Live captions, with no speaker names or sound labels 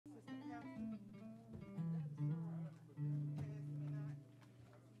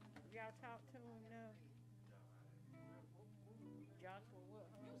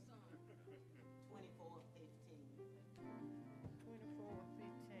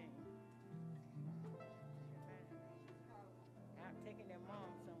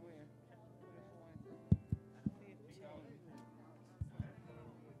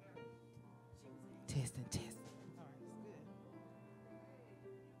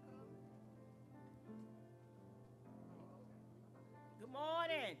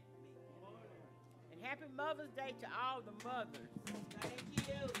Happy Mother's Day to all the mothers. Thank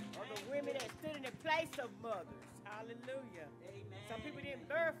you. Or the women that stood in the place of mothers. Hallelujah. Amen. Some people didn't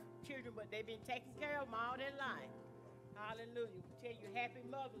birth children, but they've been taking care of them all their life. Hallelujah. We tell you Happy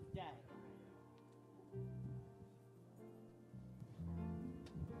Mother's Day.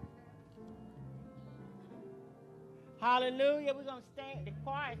 Hallelujah. We're going to stand. The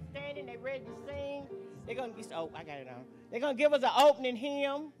choir is standing. They're ready to sing. They're going to get, oh, I got it on. They're going to give us an opening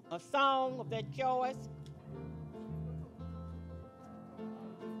hymn, a song of their choice.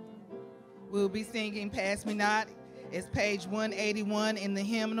 We'll be singing Pass Me Not. It's page 181 in the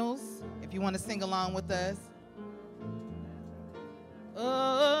hymnals, if you want to sing along with us.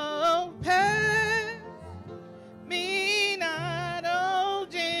 Oh, pass me not, oh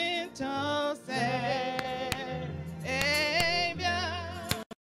gentle Savior.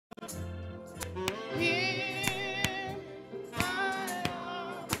 Hear my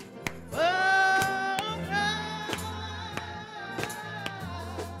humble cry.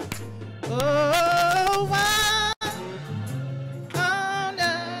 Oh, why on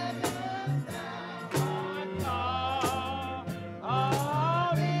earth thou art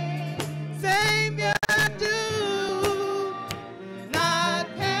calling, Savior, do not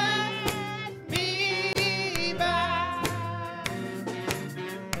pass me by.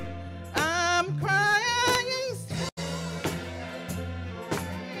 I'm crying, Savior,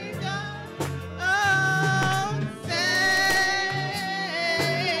 oh, Savior,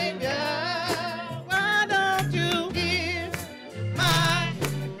 why don't you hear my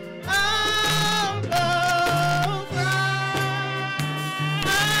humble cry?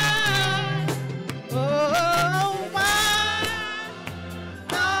 Oh, why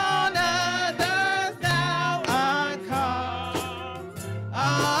on earth dost thou art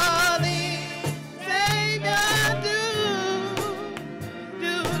calling, Savior,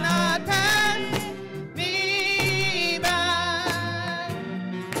 do not pass me by.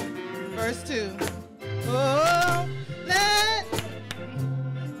 Verse 2. Oh, let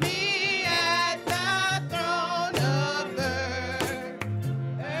me at the throne of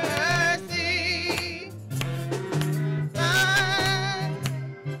mercy find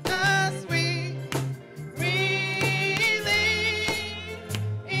the sweet relief.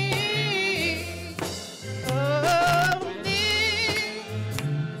 Oh,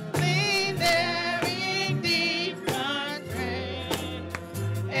 lean there in deep contrition.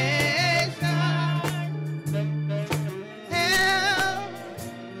 Help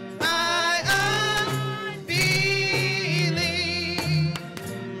my unbelief.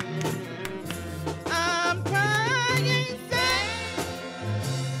 I'm crying,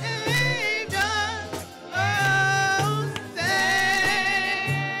 Savior, oh, Savior,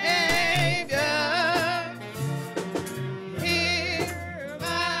 hear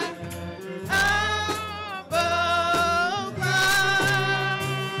my humble cry.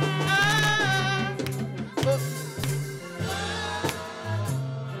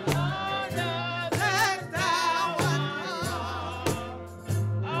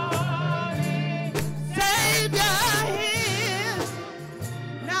 Savior, hear,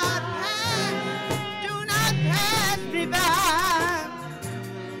 do not pass me by.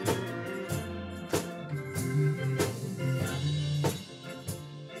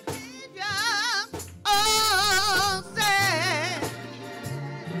 Savior, oh, Savior,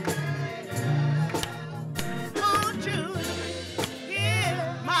 won't you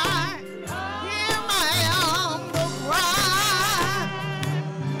hear my humble cry?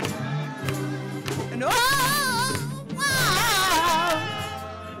 And oh, wow,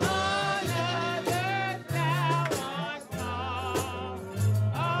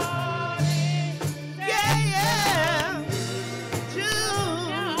 yeah,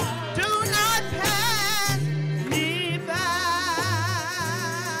 do not pass me by.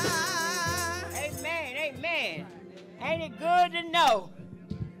 Amen. Amen. Ain't it good to know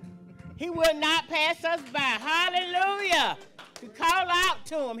He will not pass us by? Hallelujah. We call out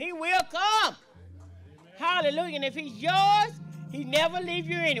to Him. He will come. Hallelujah. And if He's yours, He never leave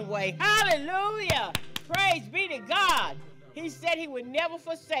you anyway. Hallelujah. Praise be to God. He said He would never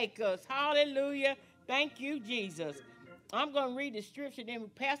forsake us. Hallelujah. Thank you, Jesus. I'm going to read the scripture, then the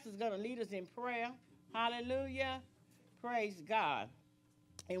pastor's going to lead us in prayer. Hallelujah. Praise God.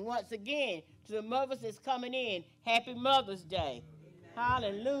 And once again, to the mothers that's coming in, Happy Mother's Day.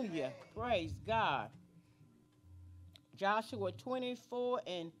 Hallelujah. Praise God. Joshua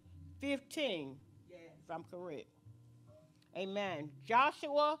 24:15, if I'm correct. Amen.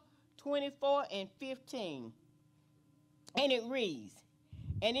 Joshua 24:15. And it reads,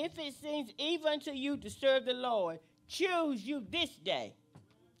 and if it seems even to you to serve the Lord, choose you this day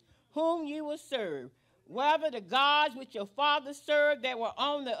whom you will serve, whether the gods which your fathers served that were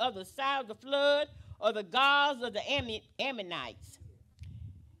on the other side of the flood, or the gods of the Ammonites,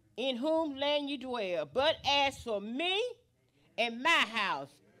 in whom land you dwell. But as for me and my house,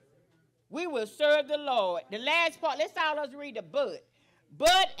 we will serve the Lord. The last part, let's all us read the but.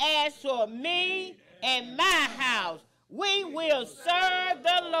 But as for me and my house, we will serve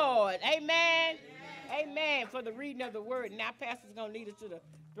the Lord. Amen. Amen. For the reading of the word. Now, Pastor's going to lead us to the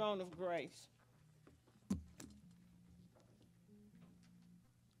throne of grace.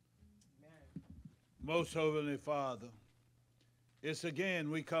 Most Heavenly Father, it's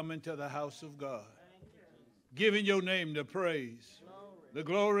again we come into the house of God, giving your name the praise. The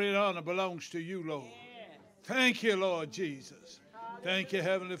glory and honor belongs to you, Lord. Thank you, Lord Jesus. Thank you,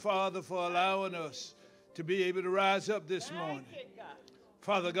 Heavenly Father, for allowing us to be able to rise up this morning.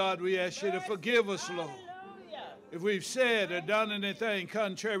 Father God, we ask you to forgive us, Lord, if we've said or done anything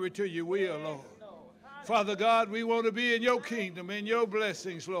contrary to your will, Lord. Father God, we want to be in your kingdom, in your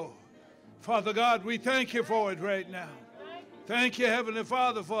blessings, Lord. Father God, we thank you for it right now. Thank you, Heavenly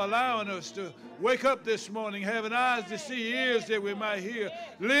Father, for allowing us to wake up this morning, having eyes to see, ears that we might hear,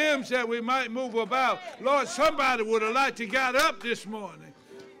 limbs that we might move about. Lord, somebody would have liked to get up this morning.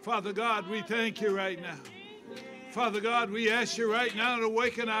 Father God, we thank you right now. Father God, we ask you right now to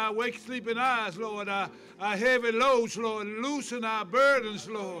awaken our sleeping eyes, Lord, our heavy loads, Lord, loosen our burdens,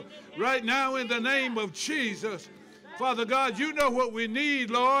 Lord, right now in the name of Jesus. Father God, you know what we need,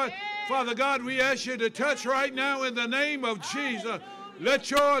 Lord. Father God, we ask you to touch right now in the name of Jesus.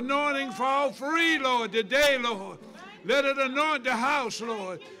 Let your anointing fall free, Lord, today, Lord. Let it anoint the house,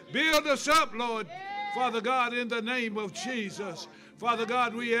 Lord. Build us up, Lord. Father God, in the name of Jesus. Father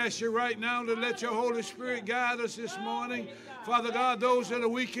God, we ask you right now to let your Holy Spirit guide us this morning. Father God, those that are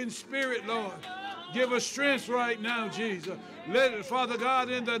weak in spirit, Lord, give us strength right now, Jesus. Let it, Father God,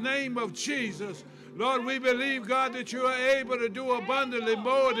 in the name of Jesus. Lord, we believe, God, that you are able to do abundantly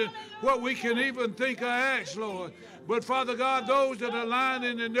more than what we can even think or ask, Lord. But, Father God, those that are lying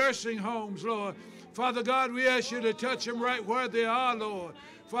in the nursing homes, Lord, Father God, we ask you to touch them right where they are, Lord.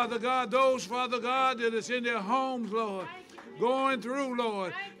 Father God, those, Father God, that is in their homes, Lord, going through,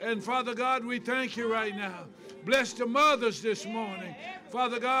 Lord. And, Father God, we thank you right now. Bless the mothers this morning.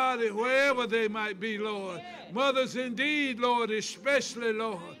 Father God, wherever they might be, Lord. Mothers indeed, Lord, especially,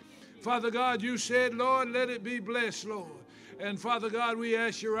 Lord. Father God, you said, Lord, let it be blessed, Lord. And Father God, we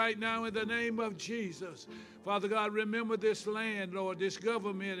ask you right now in the name of Jesus. Father God, remember this land, Lord, this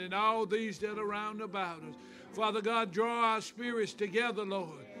government and all these that are round about us. Father God, draw our spirits together,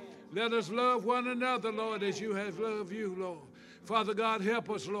 Lord. Let us love one another, Lord, as you have loved you, Lord. Father God, help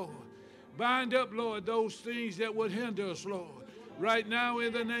us, Lord. Bind up, Lord, those things that would hinder us, Lord, right now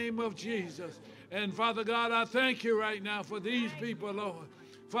in the name of Jesus. And Father God, I thank you right now for these people, Lord.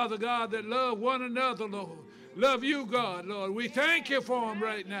 Father God, that love one another, Lord. Love you, God, Lord. We thank you for them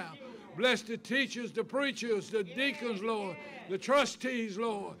right now. Bless the teachers, the preachers, the deacons, Lord, the trustees,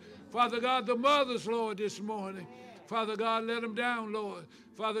 Lord. Father God, the mothers, Lord, this morning. Father God, let them down, Lord.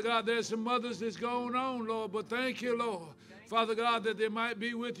 Father God, there's some mothers that's going on, Lord, but thank you, Lord. Father God, that they might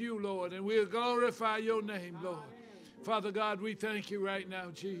be with you, Lord, and we'll glorify your name, Lord. Father God, we thank you right now,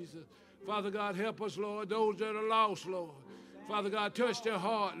 Jesus. Father God, help us, Lord, those that are lost, Lord. Father God, touch their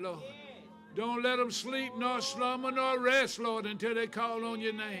heart, Lord. Don't let them sleep, nor slumber, nor rest, Lord, until they call on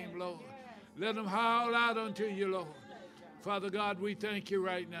your name, Lord. Let them howl out unto you, Lord. Father God, we thank you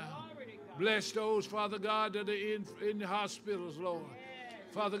right now. Bless those, Father God, that are in the hospitals, Lord.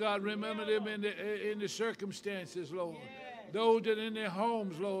 Father God, remember them in the circumstances, Lord. Those that are in their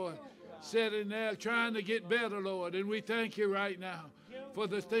homes, Lord, sitting there trying to get better, Lord. And we thank you right now for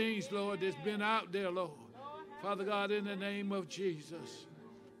the things, Lord, that's been out there, Lord. Father God, in the name of Jesus,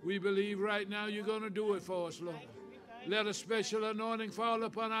 we believe right now you're going to do it for us, Lord. Let a special anointing fall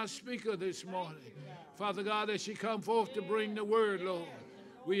upon our speaker this morning. Father God, as she come forth to bring the word, Lord,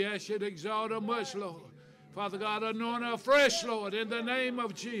 we ask you to exalt her much, Lord. Father God, anoint her fresh, Lord, in the name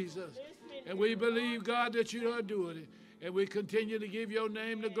of Jesus. And we believe, God, that you are doing it. And we continue to give your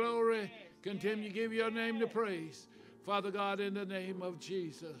name the glory, continue to give your name the praise. Father God, in the name of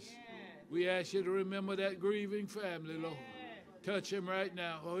Jesus, we ask you to remember that grieving family, Lord. Touch them right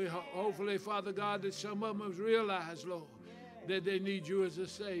now. Hopefully, Father God, that some of them have realized, Lord, that they need you as a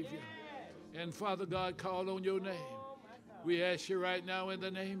Savior. And Father God, call on your name. We ask you right now in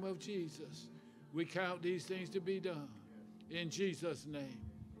the name of Jesus. We count these things to be done. In Jesus' name.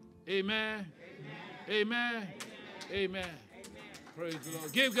 Amen. Amen. Amen. Amen. Amen. Praise the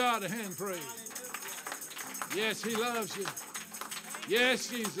Lord. Give God a hand praise. Yes, he loves you. Yes,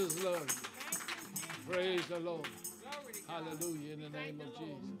 Jesus loves you. Praise the Lord. Hallelujah in the name of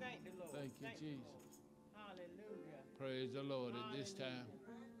Jesus. Thank you, Jesus. Praise the Lord at this time.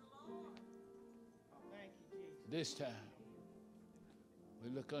 This time,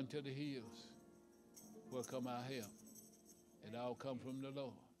 we look unto the hills. Where come our help? It all come from the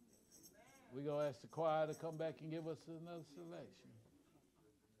Lord. We're going to ask the choir to come back and give us another selection.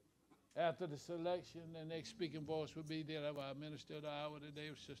 After the selection, the next speaking voice will be there. Our minister of the hour today,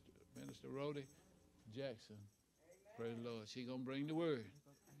 Sister Minister Rhoda Jackson. Praise the Lord. She's going to bring the word.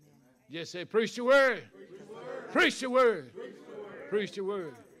 Just say, preach the word. Preach the word. Preach the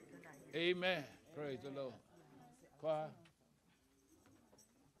word. Amen. Praise the Lord. Choir.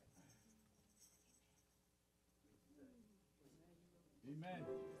 Amen.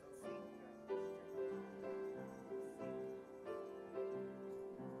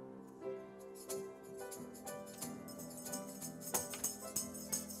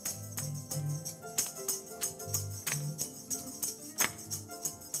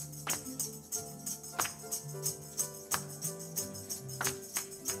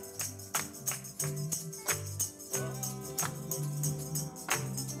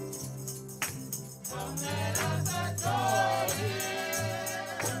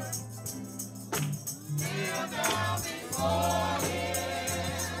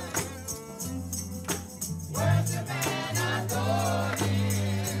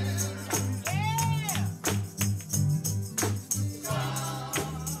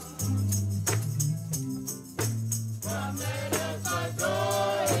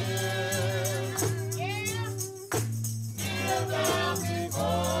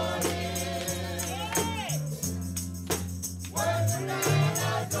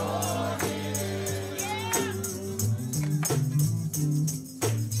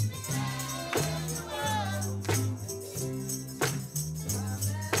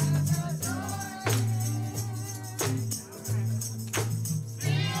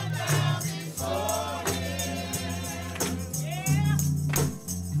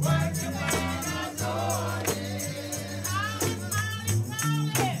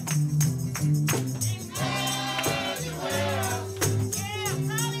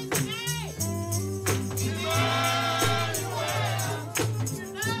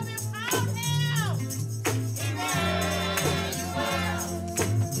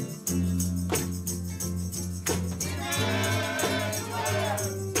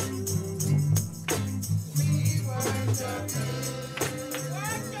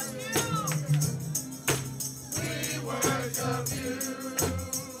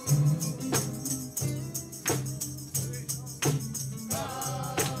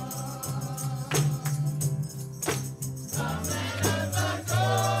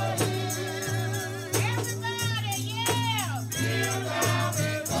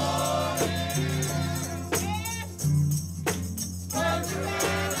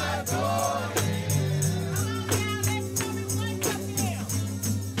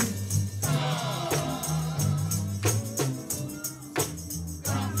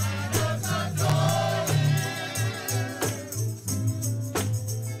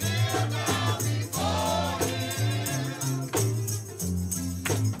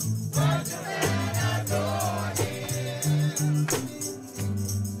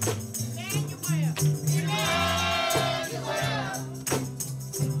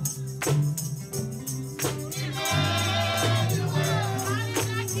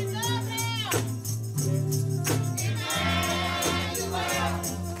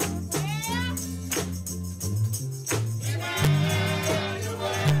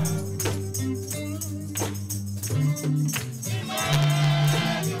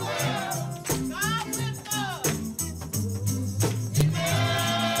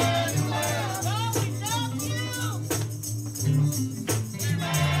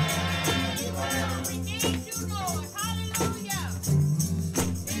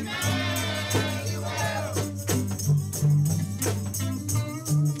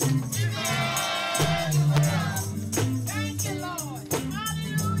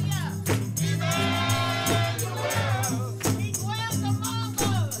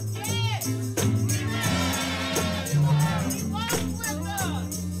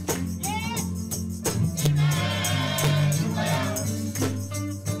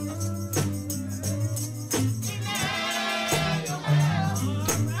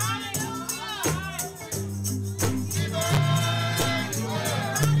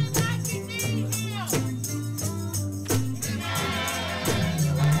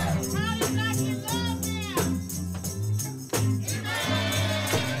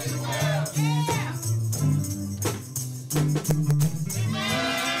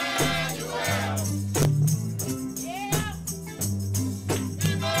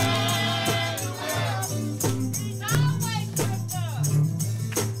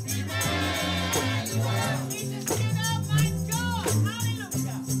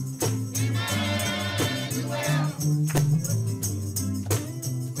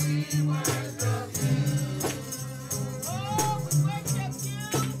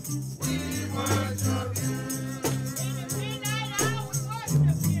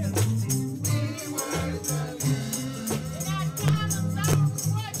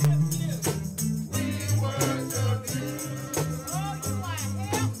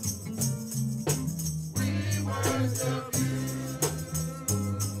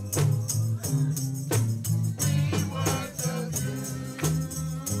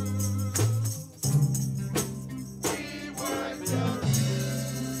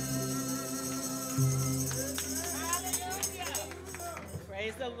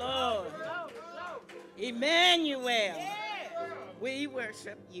 Praise the Lord. Emmanuel. We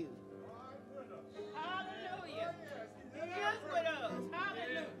worship you. Hallelujah. He is with us.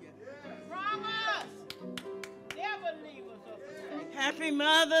 Hallelujah. Promise. Never leave us or forsake us. Happy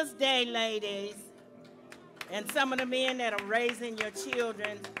Mother's Day, ladies. And some of the men that are raising your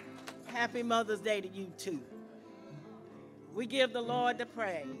children, happy Mother's Day to you too. We give the Lord the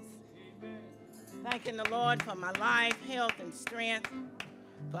praise. Thanking the Lord for my life, health, and strength,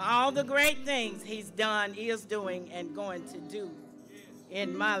 for all the great things he's done, is doing, and going to do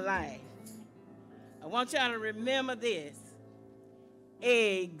in my life. I want y'all to remember this: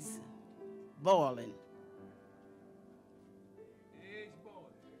 eggs boiling.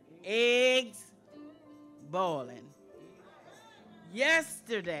 Eggs boiling.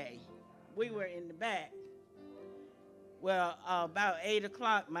 Yesterday, we were in the back. Well, about 8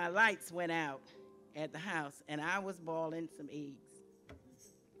 o'clock, my lights went out at the house, and I was boiling some eggs.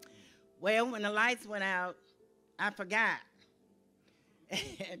 Well, when the lights went out, I forgot.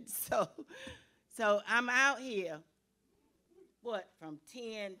 And so I'm out here, from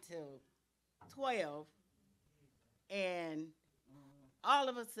 10 to 12, and all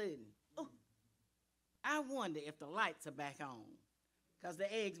of a sudden, I wonder if the lights are back on, because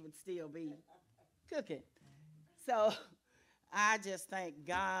the eggs would still be cooking. So I just thank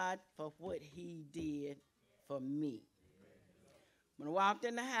God for what he did for me. When I walked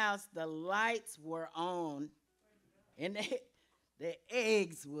in the house, the lights were on, and the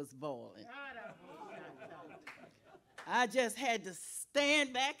eggs was boiling. I just had to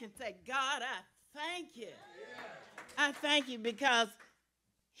stand back and say, God, I thank you. I thank you because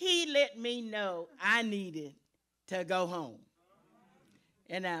he let me know I needed to go home.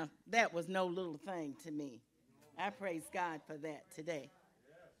 And now that was no little thing to me. I praise God for that today.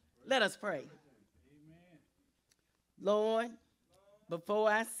 Let us pray. Lord,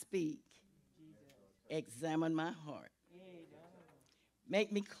 before I speak, examine my heart.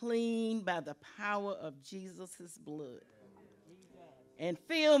 Make me clean by the power of Jesus' blood. And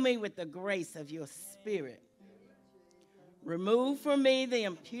fill me with the grace of your Spirit. Remove from me the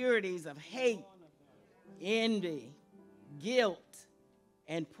impurities of hate, envy, guilt,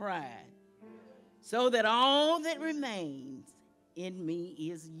 and pride, so that all that remains in me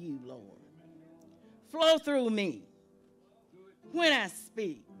is you, Lord. Flow through me when I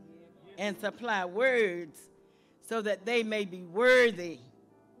speak, and supply words so that they may be worthy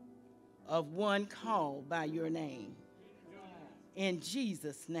of one called by your name. In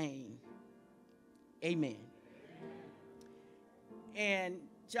Jesus' name, amen. And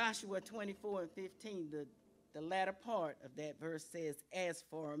Joshua 24 and 15, the latter part of that verse says, as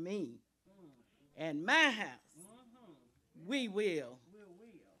for me and my house, we will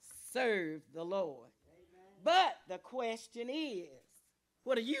serve the Lord. But the question is,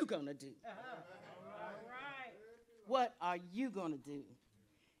 what are you going to do? What are you going to do?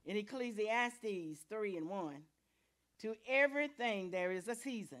 In Ecclesiastes 3 and 1, to everything there is a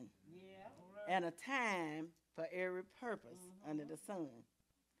season and a time for every purpose under the sun.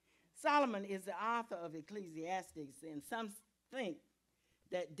 Solomon is the author of Ecclesiastes, and some think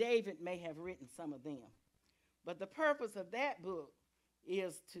that David may have written some of them. But the purpose of that book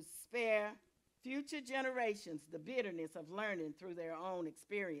is to spare future generations the bitterness of learning through their own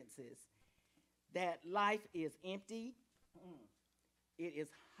experiences that life is empty, it is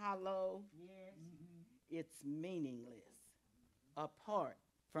hollow, it's meaningless apart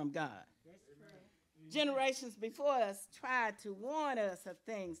from God. Generations before us tried to warn us of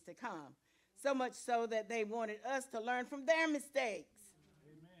things to come, so much so that they wanted us to learn from their mistakes.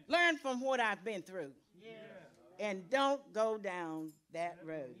 Learn from what I've been through. And don't go down that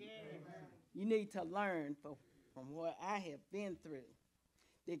road. You need to learn from what I have been through.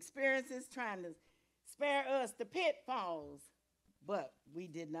 The experiences trying to spare us the pitfalls, but we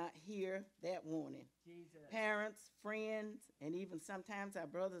did not hear that warning. Parents, friends, and even sometimes our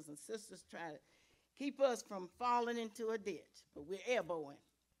brothers and sisters try to keep us from falling into a ditch, but we're elbowing.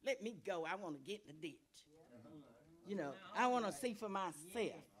 Let me go. I want to get in the ditch. You know, I want to see for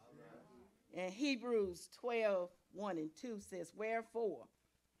myself. And Hebrews 12, 1 and 2 says, wherefore,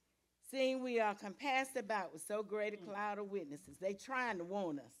 seeing we are compassed about with so great a cloud of witnesses, they trying to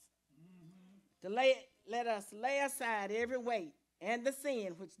warn us, to let us lay aside every weight and the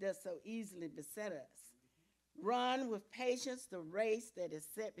sin which does so easily beset us. Run with patience the race that is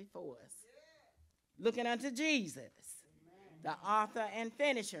set before us. Looking unto Jesus, the author and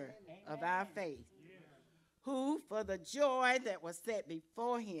finisher of our faith, who for the joy that was set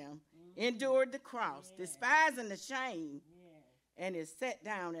before him endured the cross, despising the shame, and is set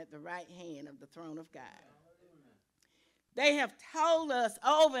down at the right hand of the throne of God. They have told us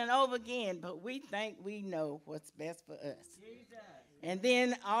over and over again, but we think we know what's best for us. And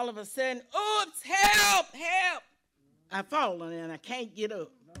then all of a sudden, oops, help, help. I've fallen and I can't get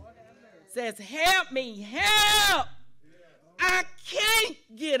up. Says, help me, help. I can't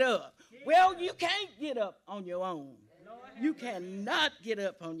get up. Well, you can't get up on your own. You cannot get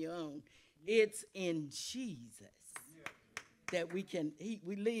up on your own. It's in Jesus that we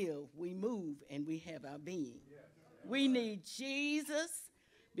live, we move, and we have our being. We need Jesus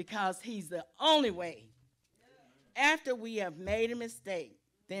because he's the only way. After we have made a mistake,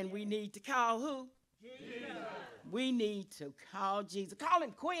 then we need to call who? Jesus. We need to call Jesus. Call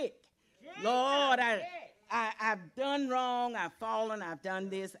him quick. Jesus. Lord, I've done wrong. I've fallen. I've done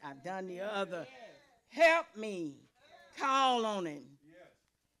this. I've done the other. Help me. Call on him.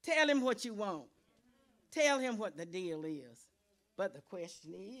 Tell him what you want. Tell him what the deal is. But the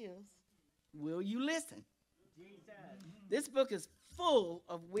question is, will you listen? This book is full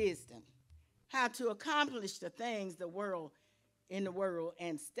of wisdom, how to accomplish the things in the world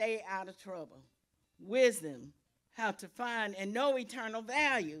and stay out of trouble. Wisdom, how to find and know eternal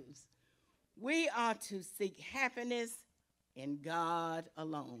values. We are to seek happiness in God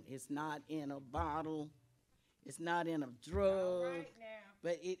alone. It's not in a bottle. It's not in a drug,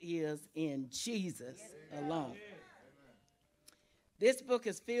 but it is in Jesus alone. This book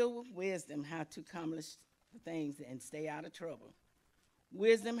is filled with wisdom, how to accomplish the things and stay out of trouble.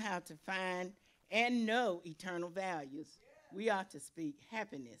 Wisdom, how to find and know eternal values. We ought to seek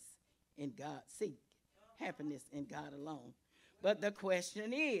happiness in God alone. But the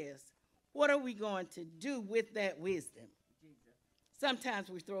question is, what are we going to do with that wisdom? Sometimes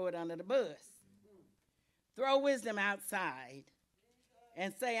we throw it under the bus. Throw wisdom outside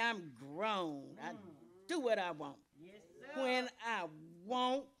and say, I'm grown. I do what I want. When I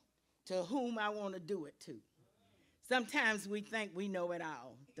want, to whom I want to do it to. Sometimes we think we know it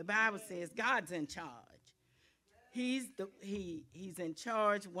all. The Bible says God's in charge. He's in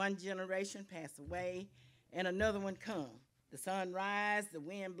charge. One generation pass away and another one come. The sun rise, the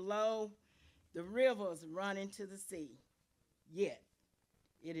wind blow, the rivers run into the sea. Yet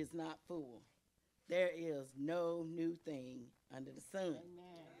it is not full. There is no new thing under the sun. Amen.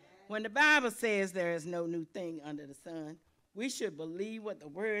 When the Bible says there is no new thing under the sun, we should believe what the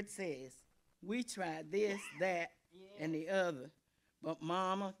word says. We tried this, that, and the other. But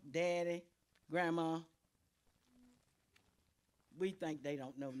mama, daddy, grandma, we think they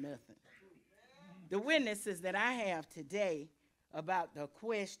don't know nothing. The witnesses that I have today about the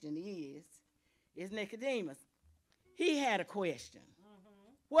question is Nicodemus. He had a question.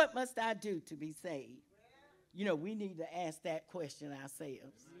 What must I do to be saved? You know, we need to ask that question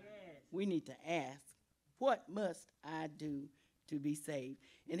ourselves. We need to ask, what must I do to be saved?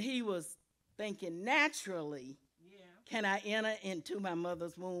 And he was thinking naturally, can I enter into my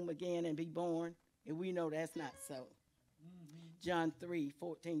mother's womb again and be born? And we know that's not so. John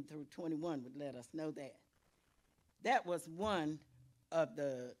 3:14 through 21 would let us know that. That was one of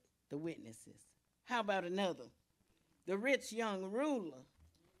the witnesses. How about another? The rich young ruler.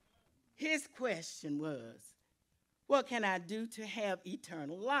 His question was, what can I do to have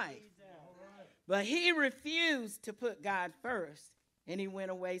eternal life? But he refused to put God first, and he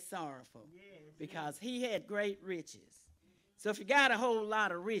went away sorrowful because he had great riches. So if you got a whole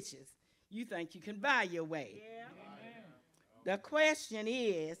lot of riches, you think you can buy your way. The question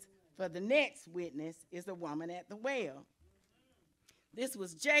is, for the next witness, is the woman at the well. This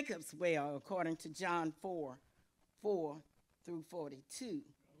was Jacob's well, according to John 4 through 42.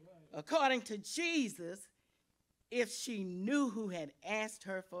 According to Jesus, if she knew who had asked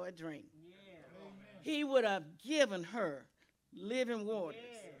her for a drink, he would have given her living waters.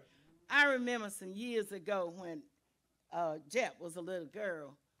 I remember some years ago when Jet was a little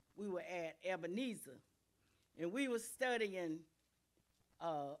girl, we were at Ebenezer, and we were studying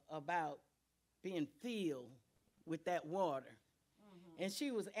about being filled with that water. And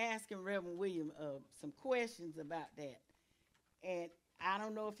she was asking Reverend William some questions about that. And I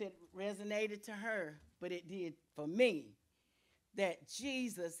don't know if it resonated to her, but it did for me, that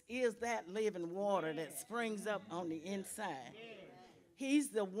Jesus is that living water that springs up on the inside. He's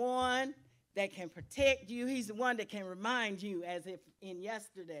the one that can protect you. He's the one that can remind you, as if in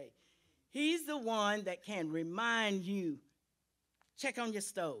yesterday. He's the one that can remind you, check on your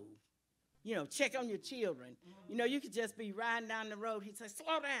stove. You know, check on your children. You know, you could just be riding down the road. He'd say,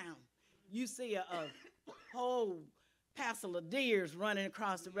 slow down. You see a whole passel of deers running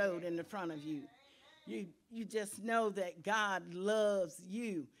across the road in the front of you. You just know that God loves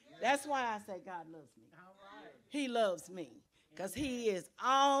you. That's why I say God loves me. He loves me because he is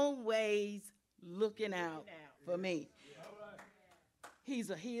always looking out for me. He's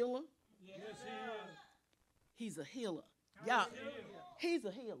a healer. Yes, he is. He's a healer. Y'all, he's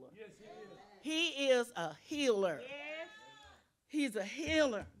a healer. Yes, he is. He is a healer. He's a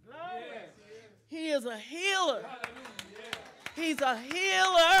healer. He is a healer. He's a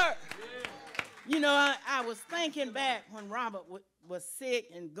healer. You know, I was thinking back when Robert was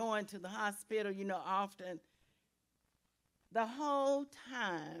sick and going to the hospital, you know, often. The whole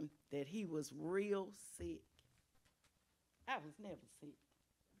time that he was real sick, I was never sick.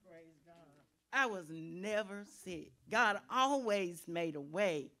 Praise God. I was never sick. God always made a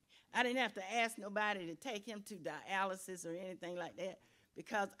way. I didn't have to ask nobody to take him to dialysis or anything like that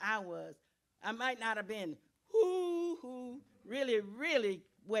because I might not have been really, really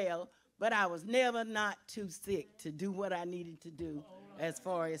well, but I was never not too sick to do what I needed to do as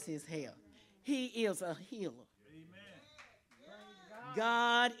far as his health. He is a healer.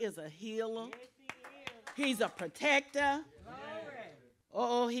 God is a healer. He's a protector.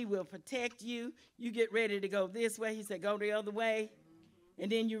 Oh, he will protect you. You get ready to go this way. He said, go the other way.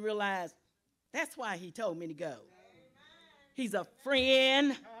 And then you realize, that's why he told me to go. He's a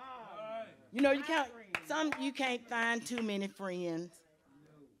friend. You know, you can't find too many friends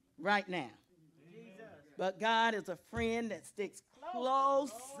right now. But God is a friend that sticks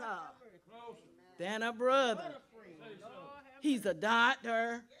closer than a brother. He's a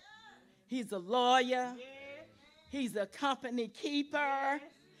doctor. He's a lawyer. He's a company keeper.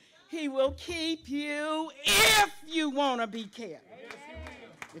 He will keep you if you want to be kept.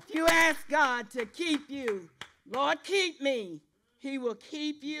 If you ask God to keep you, Lord, keep me, he will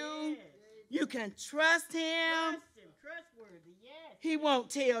keep you. You can trust him. Trustworthy, yes. He won't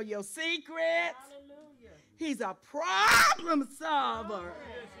tell your secrets. Hallelujah. He's a problem solver.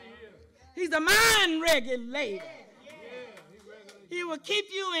 He's a mind regulator. He will keep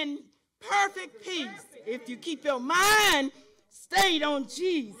you in perfect peace if you keep your mind stayed on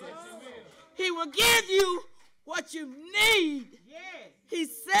Jesus. He will give you what you need. He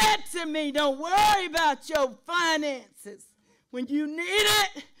said to me, don't worry about your finances. When you need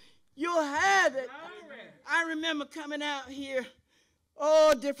it, you'll have it. I remember coming out here,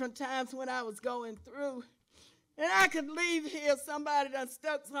 different times when I was going through. And I could leave here, somebody done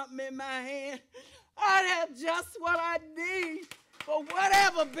stuck something in my hand. I'd have just what I need for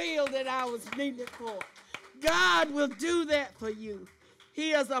whatever bill that I was needing for. God will do that for you.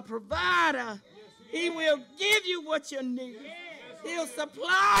 He is a provider. He will give you what you need. He'll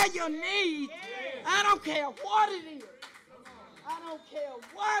supply your needs. I don't care what it is. I don't care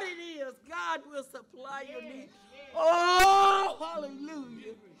what it is. God will supply your needs. Oh,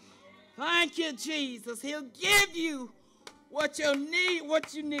 hallelujah. Thank you, Jesus. He'll give you what you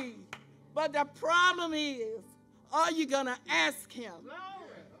need. But the problem is, are you going to ask him?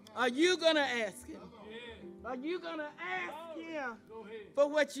 Are you going to ask him? Are you going to ask him for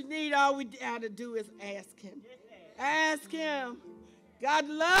what you need? All we got to do is ask him. Ask him. God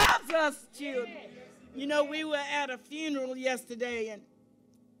loves us, children. You know, we were at a funeral yesterday, and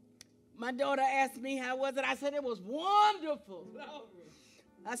my daughter asked me, how was it? I said, it was wonderful.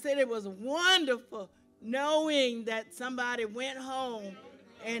 I said, it was wonderful knowing that somebody went home,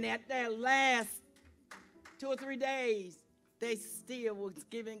 and at their last 2 or 3 days, they still was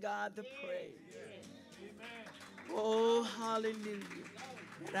giving God the praise. Oh, hallelujah.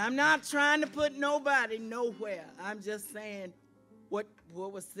 And I'm not trying to put nobody nowhere. I'm just saying what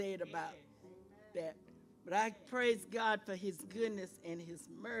was said about that. But I praise God for his goodness and his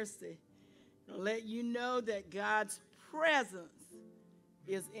mercy. I'll let you know that God's presence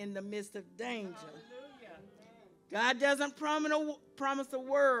is in the midst of danger. God doesn't promise a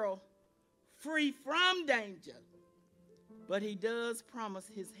world free from danger, but he does promise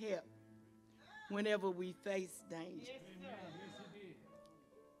his help whenever we face danger.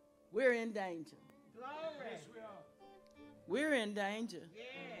 We're in danger. We're in danger.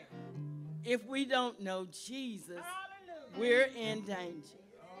 If we don't know Jesus, we're in danger.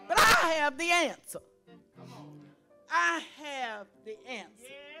 But I have the answer. I have the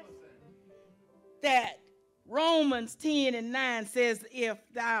answer. That Romans 10:9 says, if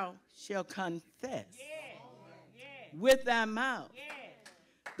thou shalt confess with thy mouth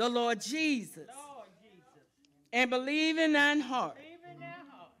the Lord Jesus and believe in thine heart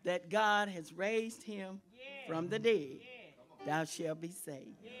that God has raised him from the dead, thou shalt be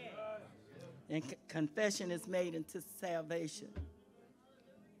saved. And confession is made unto salvation.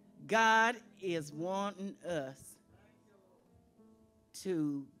 God is wanting us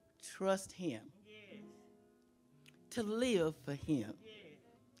to trust him, to live for him.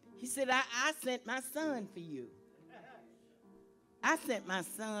 He said, I sent my son for you. I sent my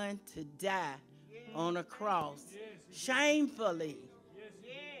son to die on a cross shamefully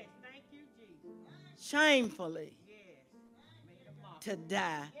shamefully to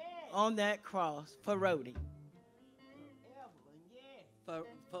die on that cross for Rhodey.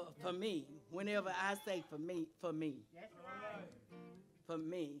 For me. Whenever I say for me. For me.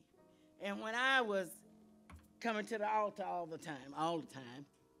 And when I was coming to the altar all the time,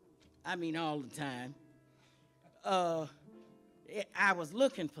 I was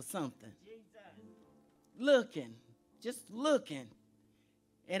looking for something. Just looking.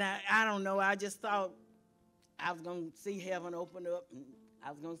 And I don't know, I just thought I was going to see heaven open up and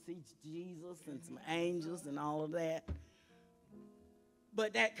I was going to see Jesus and some angels and all of that.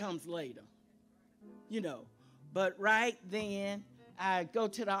 But that comes later, you know. But right then, I go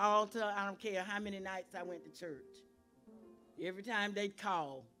to the altar. I don't care how many nights I went to church. Every time they'd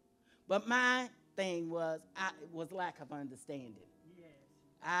call. But my thing was lack of understanding. Yes.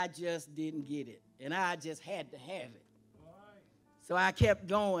 I just didn't get it. And I just had to have it. Right. So I kept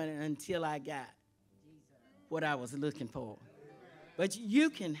going until I got what I was looking for. But you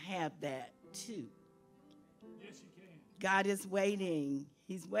can have that too. Yes, you can. God is waiting.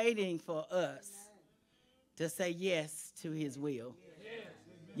 He's waiting for us to say yes to his will.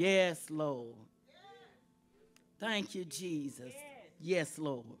 Yes, Lord. Thank you, Jesus. Yes,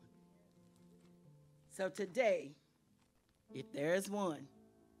 Lord. So today, if there is one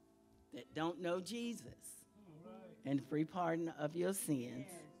that don't know Jesus and free pardon of your sins,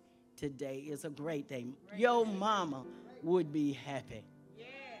 today is a great day. Your mama would be happy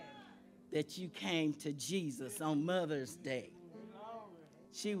that you came to Jesus on Mother's Day.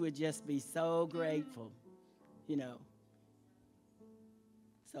 She would just be so grateful, you know.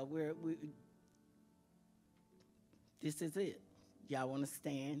 So this is it. Y'all want to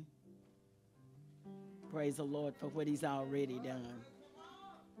stand? Praise the Lord for what he's already done.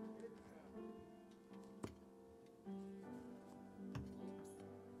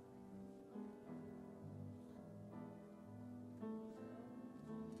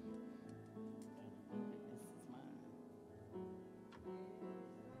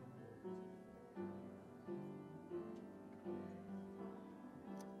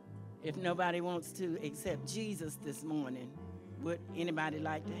 If nobody wants to accept Jesus this morning, would anybody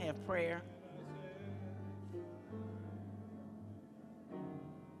like to have prayer?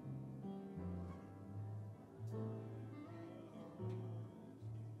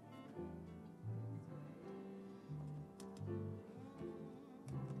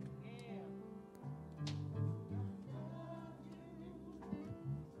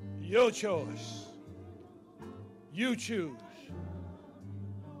 Your choice. You choose.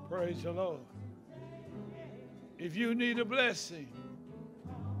 Praise the Lord. If you need a blessing,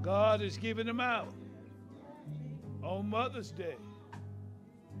 God is giving them out on Mother's Day.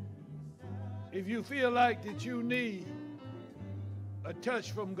 If you feel like that you need a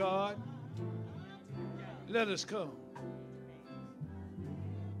touch from God, let us come.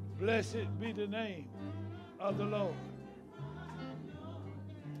 Blessed be the name of the Lord.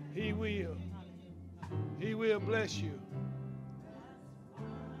 He will bless you.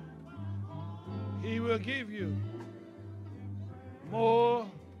 He will give you more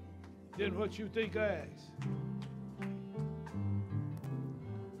than what you think or ask.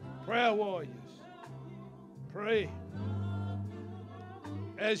 Prayer warriors, pray.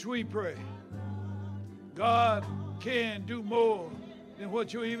 As we pray, God can do more than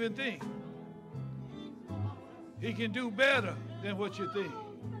what you even think. He can do better than what you think.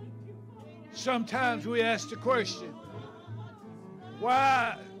 Sometimes we ask the question,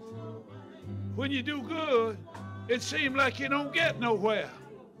 why, when you do good, it seems like you don't get nowhere.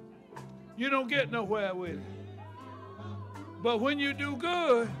 You don't get nowhere with it. But when you do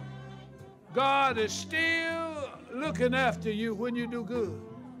good, God is still looking after you when you do good.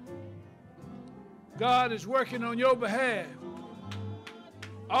 God is working on your behalf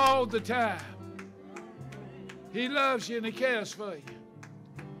all the time. He loves you and he cares for you.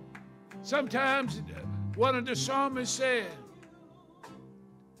 Sometimes one of the psalmists said,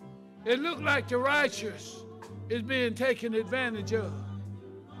 it looked like the righteous is being taken advantage of.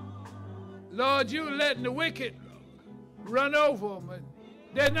 Lord, you're letting the wicked run over them, and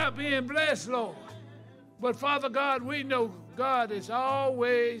they're not being blessed, Lord. But Father God, we know God is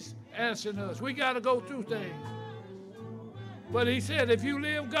always answering us. We got to go through things. But he said, if you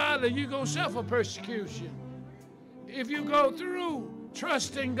live godly, you're going to suffer persecution. If you go through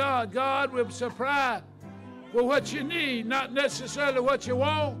trusting God, God will supply for what you need, not necessarily what you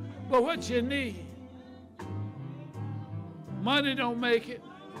want, but what you need. Money don't make it.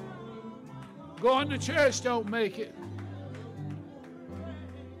 Going to church don't make it.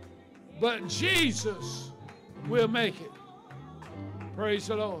 But Jesus will make it. Praise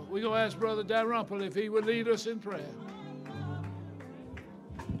the Lord. We're going to ask Brother Dalrymple if he would lead us in prayer.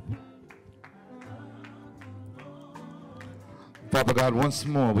 Father God, once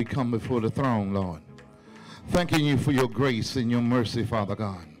more we come before the throne, Lord. Thanking you for your grace and your mercy, Father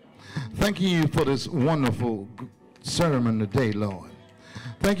God. Thanking you for this wonderful sermon today, Lord.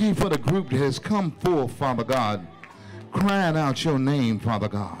 Thank you for the group that has come forth, Father God, crying out your name, Father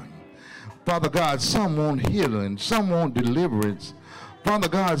God. Father God, some want healing, some want deliverance. Father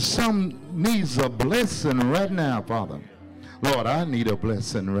God, some needs a blessing right now, Father. Lord, I need a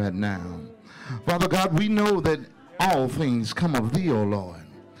blessing right now. Father God, we know that all things come of thee, O Lord.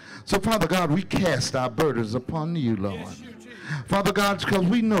 So, Father God, we cast our burdens upon you, Lord. Father God, because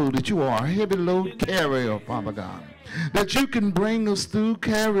we know that you are a heavy load carrier, Father God. That you can bring us through,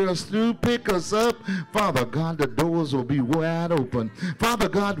 carry us through, pick us up. Father God, the doors will be wide open. Father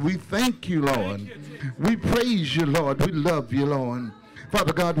God, we thank you, Lord. We praise you, Lord. We love you, Lord.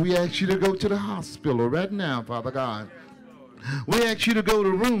 Father God, we ask you to go to the hospital right now, Father God. We ask you to go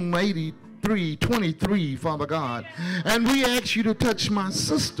to room 8323, Father God. And we ask you to touch my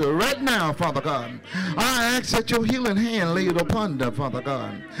sister right now, Father God. I ask that your healing hand laid upon her, Father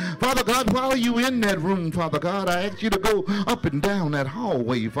God. Father God, while you in that room, Father God, I ask you to go up and down that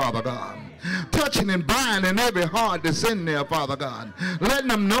hallway, Father God. Touching and binding every heart that's in there, Father God. Letting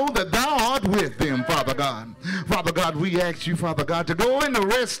them know that thou art with them, Father God. Father God, we ask you, Father God, to go in the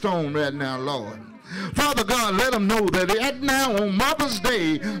rest home right now, Lord. Father God, let them know that right now on Mother's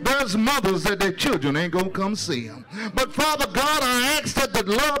Day, there's mothers that their children ain't going to come see them. But Father God, I ask that the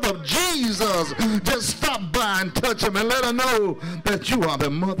love of Jesus just stop by and touch them and let them know that you are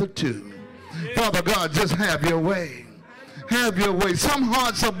their mother too. Father God, just have your way. Have your way. Some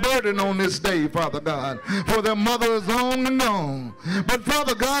hearts are burdened on this day, Father God, for their mother is long and gone. But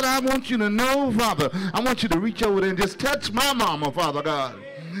Father God, I want you to know, Father, I want you to reach over there and just touch my mama, Father God.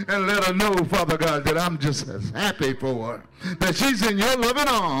 And let her know, Father God, that I'm just as happy for her, that she's in your loving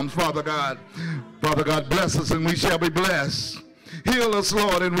arms, Father God. Father God, bless us and we shall be blessed. Heal us,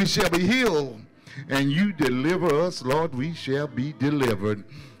 Lord, and we shall be healed. And you deliver us, Lord, we shall be delivered.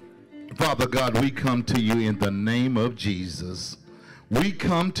 Father God, we come to you in the name of Jesus. We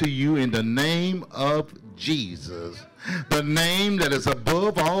come to you in the name of Jesus, the name that is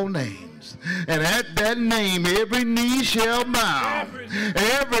above all names. And at that name, every knee shall bow,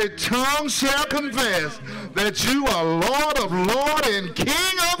 every tongue shall confess that you are Lord of lords and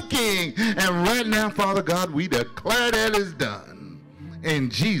King of kings. And right now, Father God, we declare that is done. In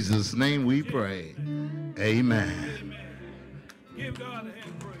Jesus' name we pray. Amen. Give God a hand.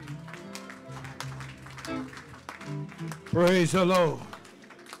 Praise the Lord.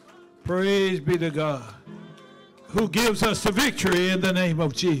 Praise be to God, who gives us the victory in the name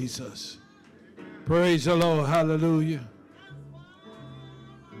of Jesus. Praise the Lord. Hallelujah.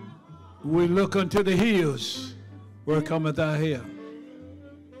 We look unto the hills, where cometh our help.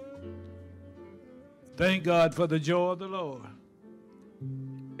 Thank God for the joy of the Lord.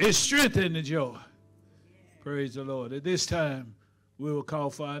 It's strength in the joy. Praise the Lord. At this time, we will call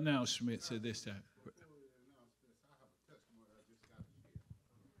for announcements at this time.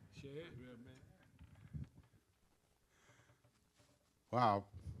 Wow,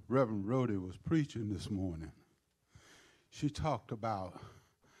 Reverend Rhoda was preaching this morning. She talked about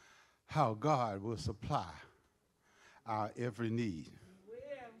how God will supply our every need.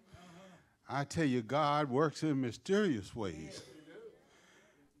 I tell you, God works in mysterious ways,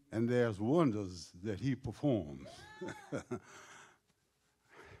 and there's wonders that he performs.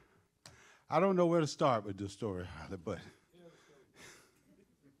 I don't know where to start with this story, but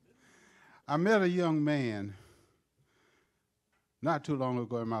I met a young man not too long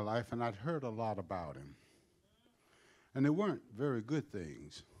ago in my life, and I'd heard a lot about him. And they weren't very good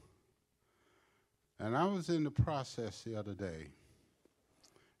things. And I was in the process the other day.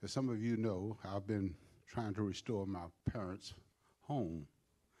 As some of you know, I've been trying to restore my parents' home.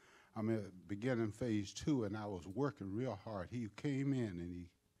 I'm at beginning phase 2, and I was working real hard. He came in, and he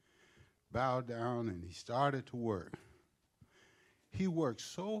bowed down, and he started to work. He worked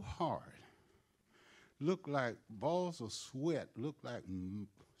so hard. Looked like balls of sweat, looked like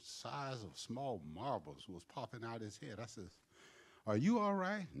size of small marbles was popping out his head. I said, "Are you all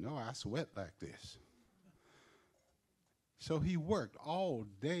right?" "No, I sweat like this." So he worked all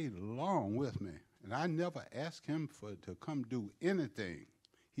day long with me, and I never asked him to come do anything.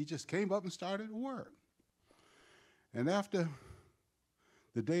 He just came up and started to work. And after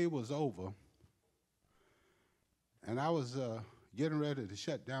the day was over, and I was getting ready to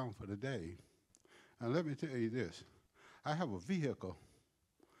shut down for the day, and let me tell you this, I have a vehicle.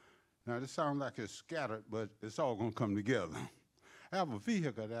 Now, this sounds like it's scattered, but it's all going to come together. I have a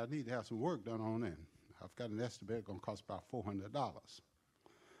vehicle that I need to have some work done on it. I've got an estimate it's going to cost about $400.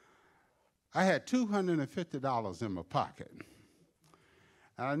 I had $250 in my pocket,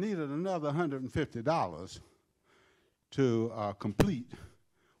 and I needed another $150 to complete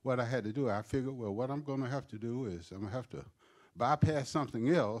what I had to do. I figured, well, what I'm going to have to do is I'm going to have to bypass something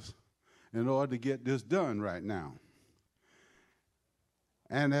else in order to get this done right now.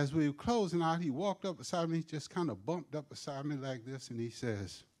 And as we were closing out, he walked up beside me, just kind of bumped up beside me like this, and he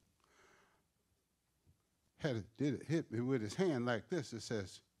says, did it hit me with his hand like this. It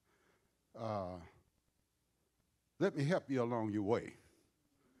says, let me help you along your way.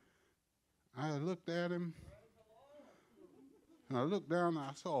 I looked at him, and I looked down, and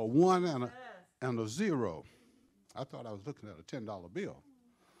I saw a 1 and a 0. I thought I was looking at a $10 bill.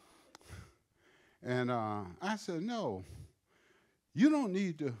 And I said, no, you don't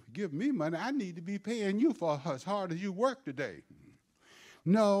need to give me money. I need to be paying you for as hard as you work today.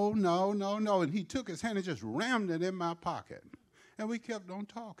 No, no, no, no. And he took his hand and just rammed it in my pocket. And we kept on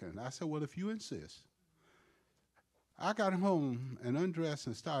talking. I said, well, if you insist. I got home and undressed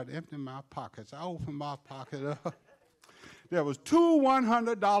and started emptying my pockets. I opened my pocket up. There was 2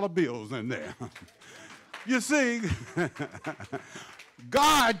 $100 bills in there. You see,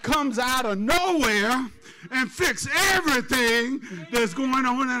 God comes out of nowhere and fix everything that's going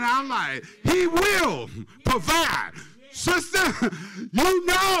on in our life. He will provide. Sister, you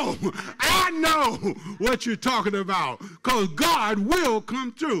know, I know what you're talking about, because God will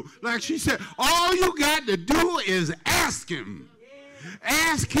come through. Like she said, all you got to do is ask him.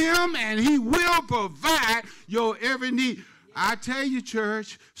 Ask him, and he will provide your every need. I tell you,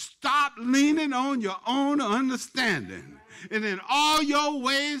 church, stop leaning on your own understanding. And in all your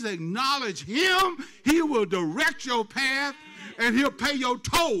ways, acknowledge him. He will direct your path, and he'll pay your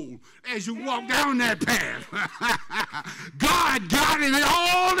toll as you walk down that path. God got it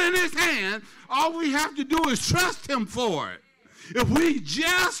all in his hand. All we have to do is trust him for it. If we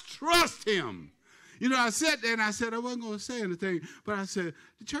just trust him. You know, I sat there and I said I wasn't going to say anything, but I said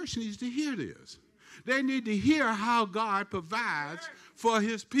the church needs to hear this. They need to hear how God provides for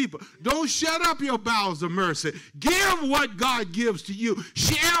his people. Don't shut up your bowels of mercy. Give what God gives to you.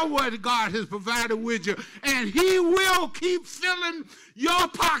 Share what God has provided with you. And he will keep filling your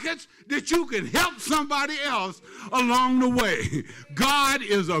pockets that you can help somebody else along the way. God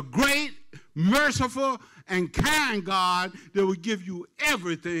is a great, merciful, and kind God that will give you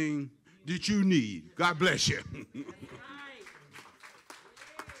everything that you need. God bless you.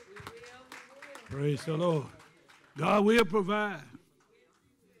 Praise the Lord. God will provide.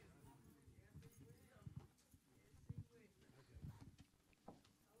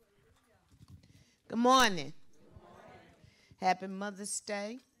 Good morning. Happy Mother's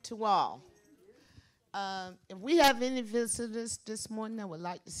Day to all. If we have any visitors this morning that would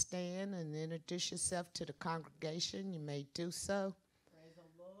like to stand and introduce yourself to the congregation, you may do so. Praise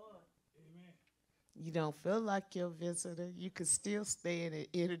the Lord. Amen. You don't feel like you're a visitor, you can still stand and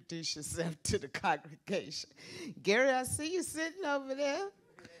introduce yourself to the congregation. Gary, I see you sitting over there.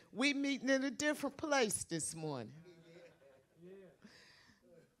 We meeting in a different place this morning.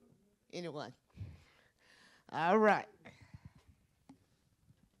 Anyone? All right.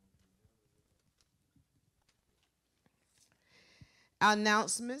 Our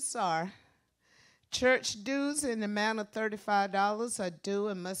announcements are church dues in the amount of $35 are due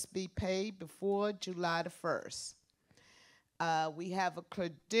and must be paid before July the 1st. We have a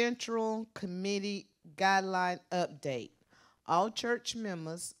credential committee guideline update. All church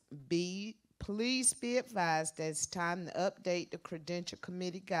members, please be advised that it's time to update the credential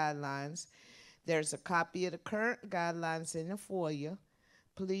committee guidelines. There's a copy of the current guidelines in the foyer.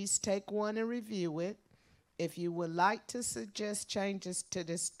 Please take one and review it. If you would like to suggest changes to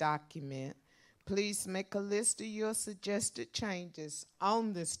this document, please make a list of your suggested changes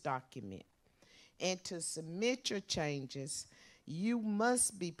on this document. And to submit your changes, you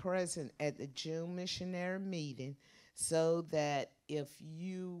must be present at the June missionary meeting so that if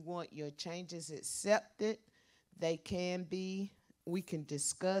you want your changes accepted, they can be, we can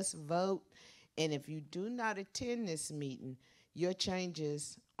discuss, vote, and if you do not attend this meeting, your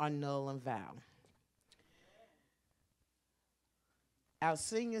changes are null and void. Our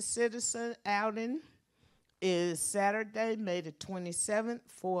senior citizen outing is Saturday, May the 27th,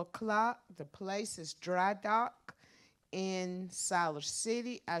 4 o'clock. The place is Dry Dock in Siler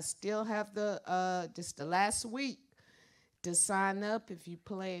City. I still have this the last week to sign up if you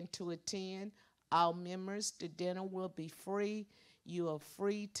plan to attend. All members, the dinner will be free. You are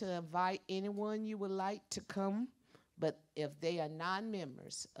free to invite anyone you would like to come, but if they are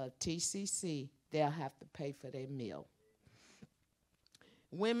non-members of TCC, they'll have to pay for their meal.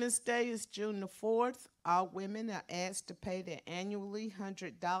 Women's Day is June the 4th. All women are asked to pay their annually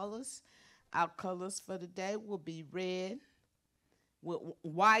 $100. Our colors for the day will be red, with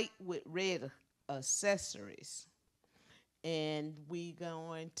white with red accessories. And we're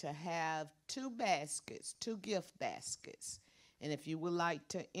going to have two gift baskets. And if you would like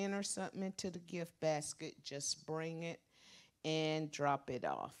to enter something into the gift basket, just bring it and drop it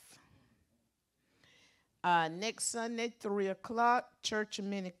off. Next Sunday, 3 o'clock, Church of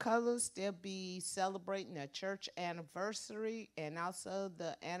Many Colors. They'll be celebrating their church anniversary and also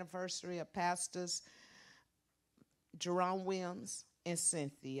the anniversary of Pastors Jerome Williams and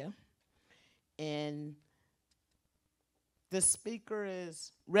Cynthia. And the speaker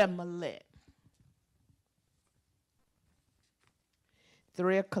is Remelette.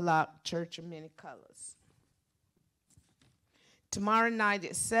 3 o'clock, Church of Many Colors. Tomorrow night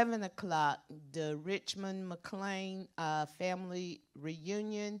at 7 o'clock, the Richmond McMillian Family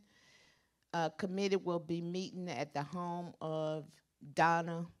Reunion Committee will be meeting at the home of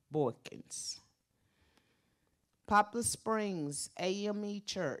Donna Borkins. Poplar Springs AME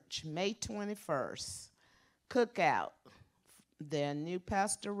Church, May 21st, cookout. Their new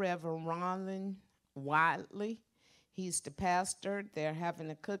pastor, Reverend Ronlin Wiley, he's the pastor. They're having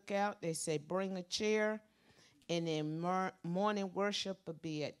a cookout. They say bring a chair. And then morning worship will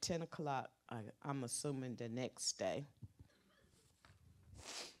be at 10 o'clock, I'm assuming the next day.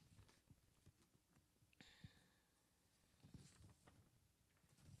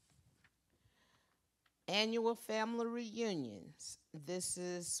 Annual family reunions. This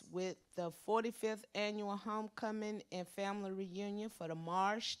is with the 45th annual homecoming and family reunion for the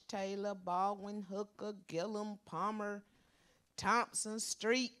Marsh, Taylor, Baldwin, Hooker, Gillum, Palmer, Thompson,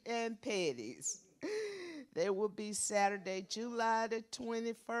 Street, and Petty's. They will be Saturday, July the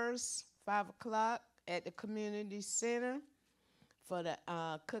 21st, 5 o'clock at the community center for the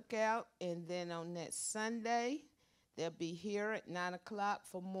cookout. And then on that Sunday, they'll be here at 9 o'clock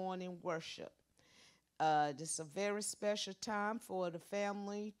for morning worship. This is a very special time for the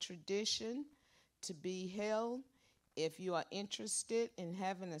family tradition to be held. If you are interested in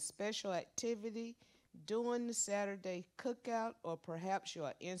having a special activity during the Saturday cookout, or perhaps you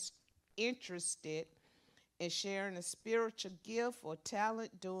are interested in sharing a spiritual gift or talent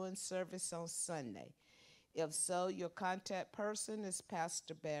during service on Sunday. If so, your contact person is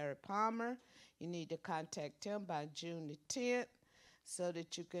Pastor Barry Palmer. You need to contact him by June the 10th so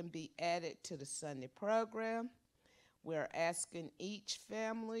that you can be added to the Sunday program. We're asking each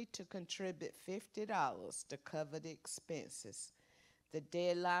family to contribute $50 to cover the expenses. The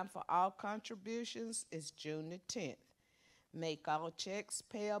deadline for all contributions is June the 10th. Make all checks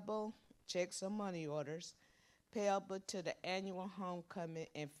payable, checks or money orders, payable to the annual homecoming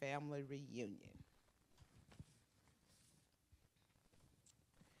and family reunion.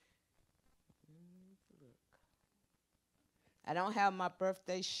 I don't have my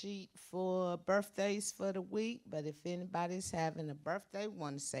birthday sheet for birthdays for the week, but if anybody's having a birthday,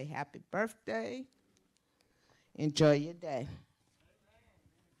 want to say happy birthday, enjoy your day.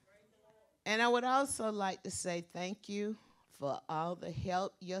 And I would also like to say thank you for all the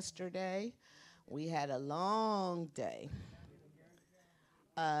help yesterday. We had a long day.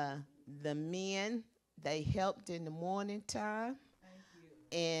 The men, they helped in the morning time.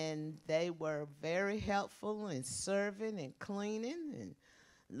 And they were very helpful in serving and cleaning and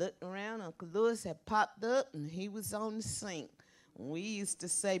looking around. Uncle Lewis had popped up and he was on the sink. We used to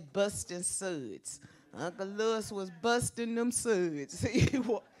say busting suds. Uncle Lewis was busting them suds.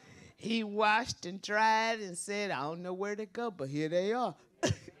 He washed and dried and said, I don't know where to go, but here they are.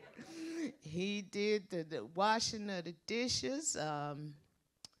 He did the washing of the dishes. What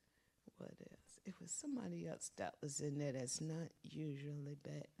else? It was somebody else that was in there that's not usually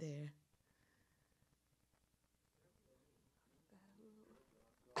back there.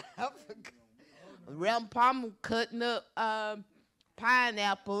 I forgot. Reverend Palmer cutting up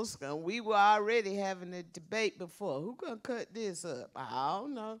pineapples, and we were already having a debate before. Who gonna cut this up? I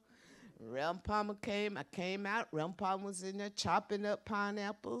don't know. Reverend Palmer came, I came out. Reverend Palmer was in there chopping up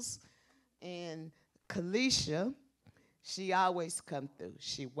pineapples, and Kalisha, she always come through.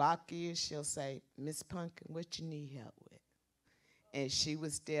 She walk in, she'll say, Miss Pumpkin, what you need help with? And she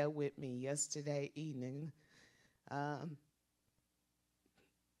was there with me yesterday evening.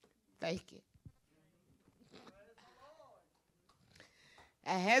 Thank you.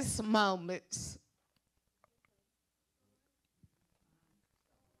 I had some moments.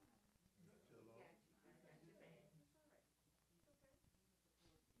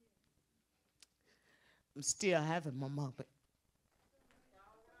 I'm still having my moment.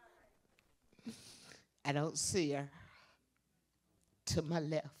 I don't see her. to my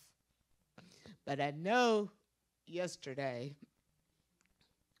left. But I know yesterday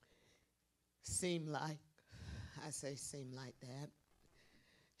seemed like, I say seemed like that,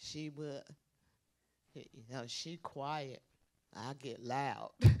 she would, she quiet, I get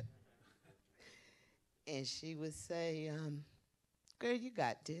loud. And she would say, girl, you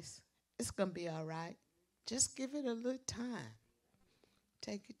got this. It's going to be all right. Just give it a little time.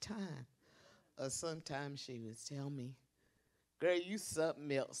 Take your time. Or sometimes she would tell me, girl, you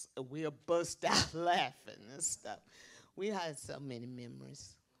something else. And we'll bust out laughing and stuff. We had so many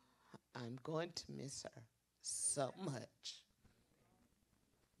memories. I'm going to miss her so much.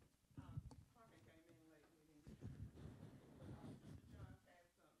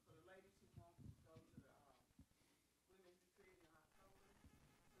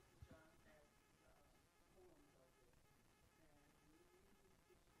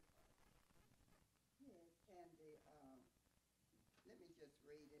 Let me just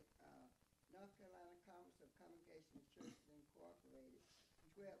read it. North Carolina Conference of Congregational Churches Incorporated,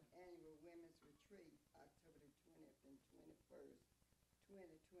 12th Annual Women's Retreat, October the 20th and 21st,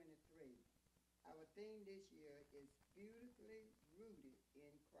 2023. Our theme this year is Beautifully Rooted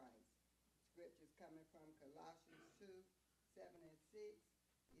in Christ. Scriptures coming from Colossians 2, 7 and 6,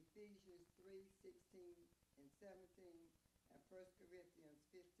 Ephesians 3, 16 and 17, and 1 Corinthians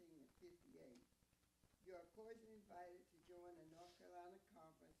 15 and 58. You are cordially invited to join the North Carolina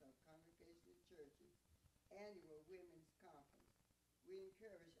Conference of Congregational Churches Annual Women's Conference. We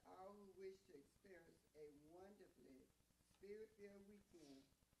encourage all who wish to experience a wonderfully spirit-filled weekend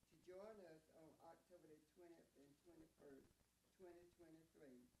to join us on October the 20th and 21st,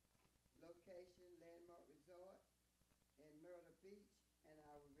 2023. Location, Landmark Resort in Myrtle Beach, and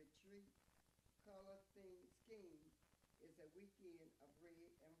our retreat color theme scheme is a weekend of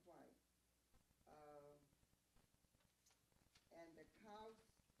red and white. And the cost,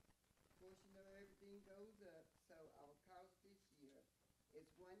 portion of everything goes up, so our cost this year is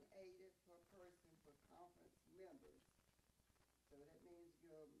 $180 per person for conference members. So that means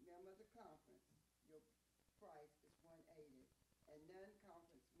you're a member of the conference, your price is $180, and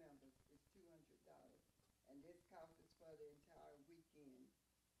non-conference members is $200. And this cost is for the entire weekend.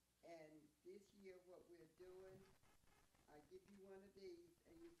 And this year what we're doing, I give you one of these,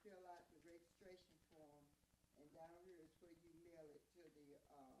 and you fill out the registration form, and down here is where you mail it to the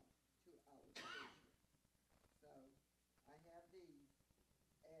to our station. So I have these,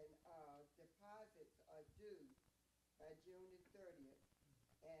 and deposits are due by June the 30th,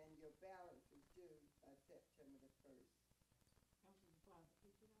 and your balance is due by September the 1st. How much is the deposit?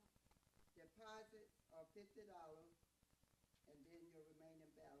 $50. Deposits are $50, and then your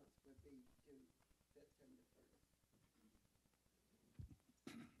remaining balance will be due September the 1st.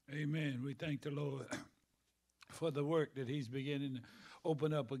 Amen. We thank the Lord for the work that he's beginning to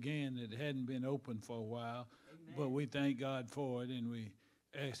open up again that hadn't been open for a while. Amen. But we thank God for it, and we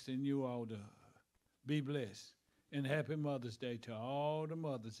asking you all to be blessed. And happy Mother's Day to all the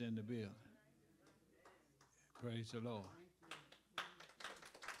mothers in the building. Praise the Lord.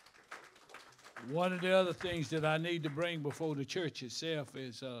 One of the other things that I need to bring before the church itself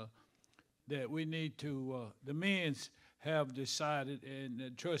is that we need to, the men's have decided, and the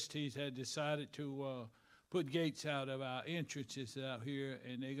trustees had decided to put gates out of our entrances out here,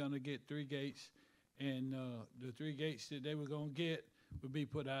 and they're going to get 3 gates, and the 3 gates that they were going to get would be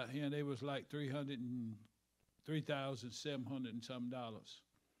put out here, and they was like $3,700 and some dollars.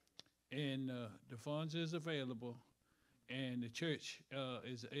 And the funds is available, and the church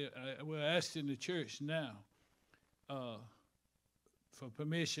we're asking the church now for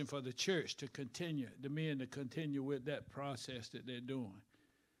permission for the church to continue, the men to continue with that process that they're doing.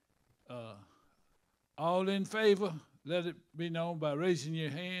 All in favor, let it be known by raising your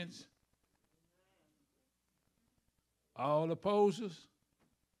hands. All opposers?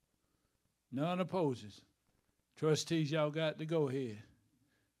 None opposes. Trustees, y'all got to go ahead.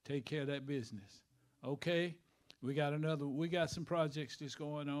 Take care of that business. Okay? We got some projects that's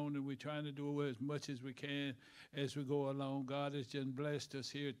going on, and we're trying to do as much as we can as we go along. God has just blessed us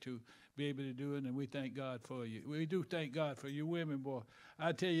here to be able to do it, and we thank God for you. We do thank God for you women, boy.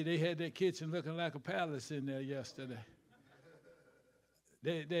 I tell you, they had that kitchen looking like a palace in there yesterday.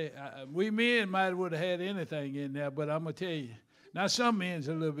 We men might would have had anything in there, but I'm going to tell you, now some men's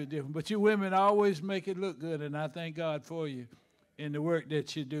a little bit different, but you women always make it look good, and I thank God for you in the work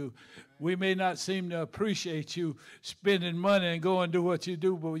that you do. We may not seem to appreciate you spending money and go and do what you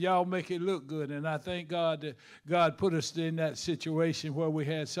do, but y'all make it look good. And I thank God that God put us in that situation where we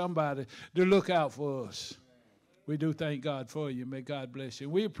had somebody to look out for us. We do thank God for you. May God bless you.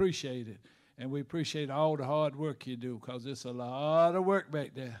 We appreciate it. And we appreciate all the hard work you do, because it's a lot of work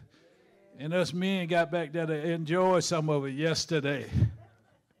back there. And us men got back there to enjoy some of it yesterday.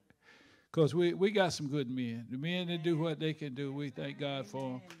 Because we got some good men. The men that do what they can do, we thank God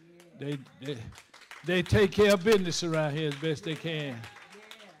for them. They take care of business around here as best they can.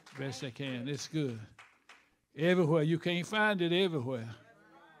 Best they can. It's good. Everywhere. You can't find it everywhere.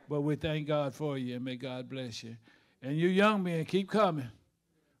 But we thank God for you, and may God bless you. And you young men, keep coming.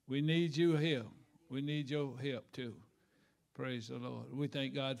 We need your help. We need your help too. Praise the Lord. We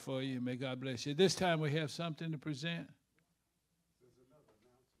thank God for you. May God bless you. This time we have something to present.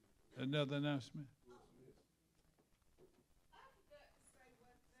 Another announcement.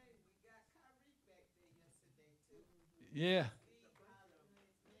 Yeah.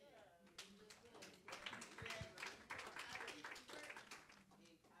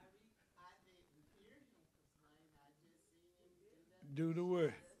 Do the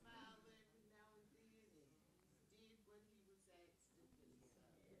work.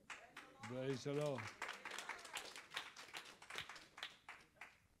 Praise the Lord. I'd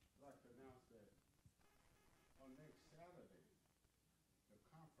like to announce that on next Saturday, the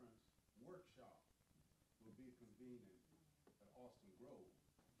conference workshop will be convening at Austin Grove.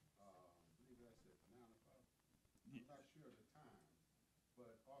 I believe that's at 9 o'clock. I'm not sure of the time,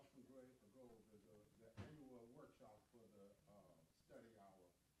 but Austin Grove is the annual workshop for the study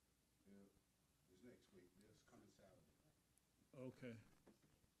hour is next week, this coming Saturday. Okay.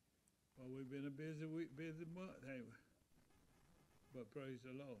 Well, we've been a busy week, busy month, ain't we? But praise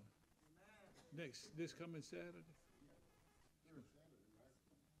the Lord. This coming Saturday? Third Saturday, right?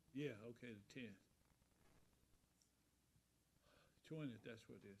 Yeah, okay, the 10th. 20th, that's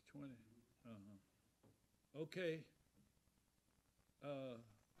what it is, 20. Okay.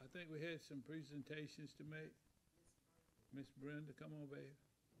 I think we had some presentations to make. Miss Brenda, come on, baby.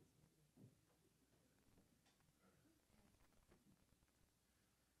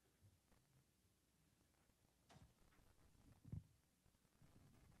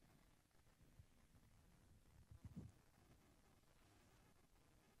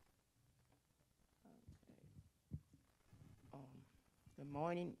 Good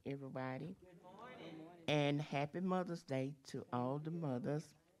morning, everybody. Good morning. And happy Mother's Day to all the mothers.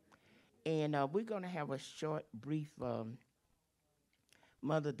 And we're going to have a short, brief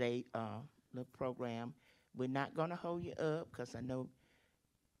Mother Day little program. We're not going to hold you up because I know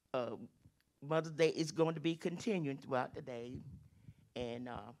Mother's Day is going to be continuing throughout the day. And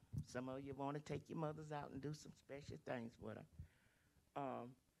some of you want to take your mothers out and do some special things with them.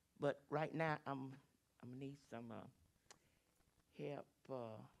 But right now, I'm going to need some help.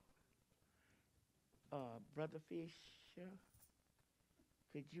 Brother Fisher,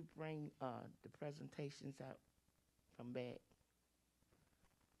 could you bring the presentations out from back?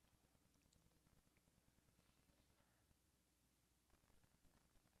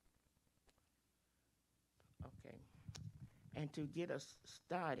 Okay. And to get us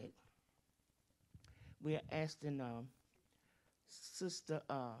started, we're asking Sister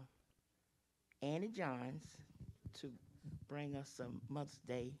Annie Johns to bring us a Mother's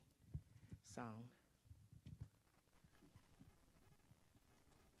Day song.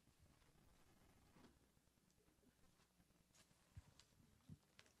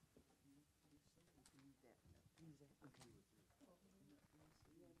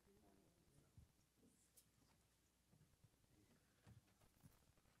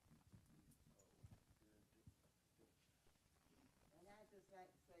 And I'd just like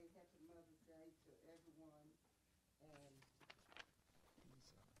to say Happy Mother's Day to everyone.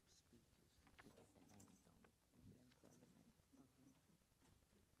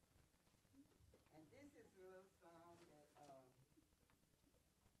 And this is a little song that the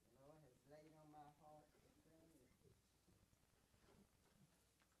Lord has laid on my heart to sing.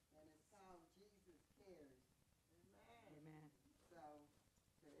 And it's called Jesus Cares. Amen. So,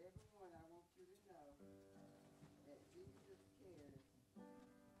 to everyone, I want you to know that Jesus cares.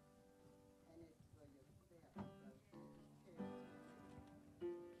 And it's for yourself. So,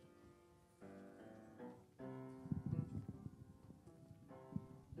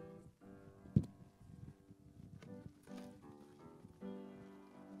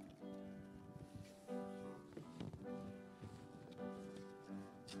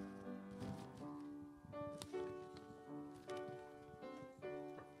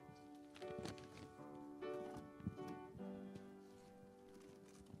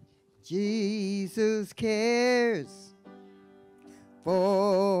 Jesus cares. Jesus cares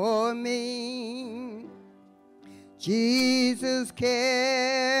for me. Jesus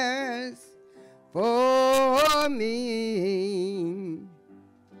cares for me.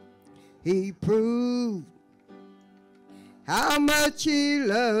 He proved how much he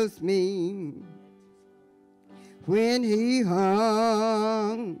loves me when he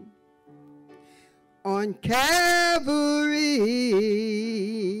hung on Calvary.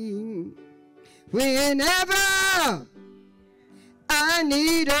 Whenever I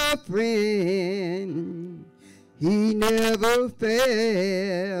need a friend, he never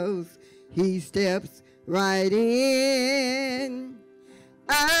fails. He steps right in.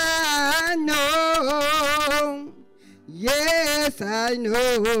 I know, yes, I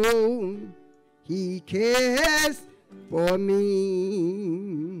know, he cares for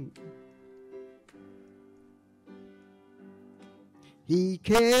me. He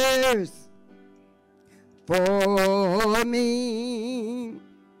cares for me.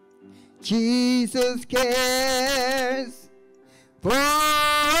 Jesus cares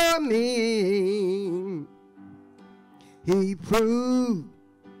for me. He proved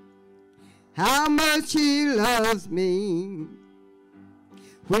how much he loves me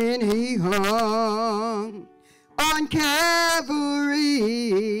when he hung on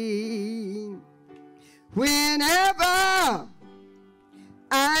Calvary. Whenever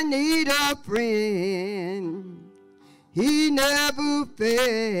I need a friend, he never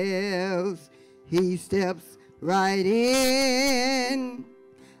fails. He steps right in.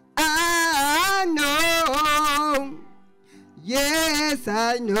 I know, yes,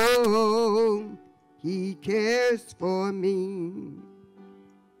 I know, he cares for me.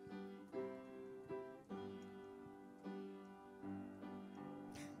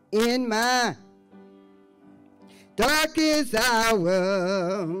 In my darkest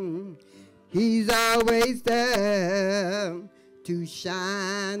hour, he's always there to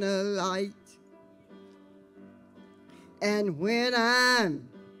shine a light. And when I'm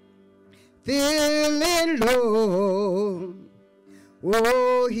feeling low,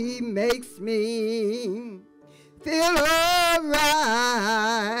 oh, he makes me feel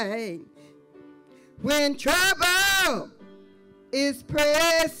alright. When trouble is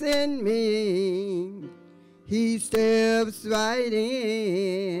pressing me, he steps right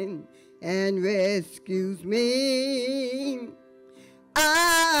in and rescues me.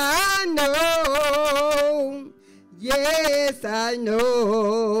 I know, yes, I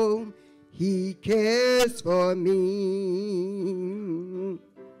know, he cares for me.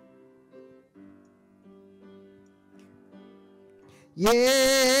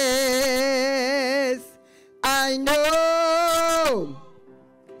 Yes, I know,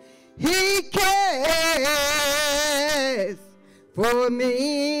 he cares for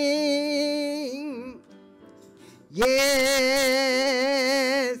me.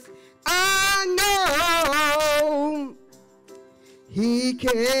 Yes, I know, he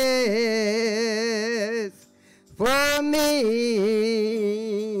cares for me.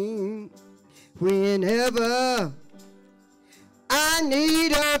 Whenever I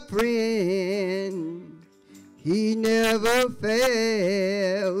need a friend, he never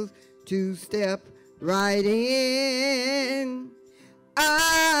fails to step right in.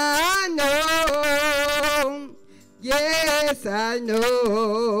 I know, yes, I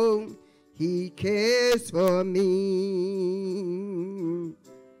know, he cares for me.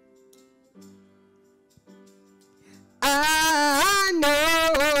 I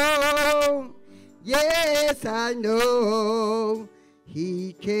know, yes, I know,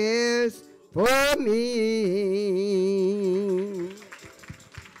 he cares for me.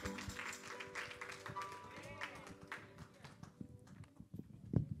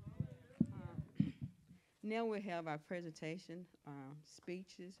 Now we have our presentation,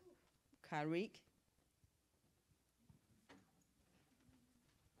 speeches. Karik.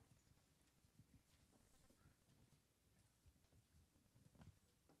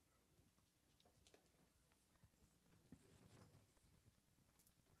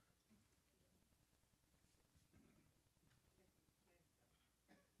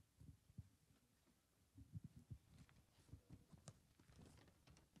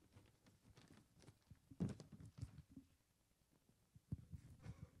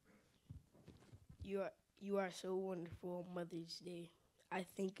 You are so wonderful on Mother's Day. I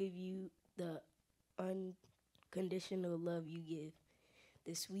think of you, the unconditional love you give,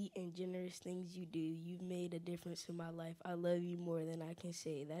 the sweet and generous things you do. You've made a difference in my life. I love you more than I can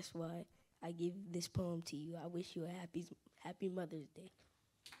say. That's why I give this poem to you. I wish you a happy Mother's Day.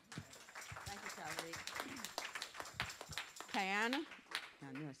 Thank you, Karik. Kiana.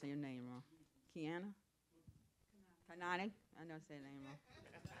 I knew I said your name wrong. Kiana. Kanani. I know I said your name wrong.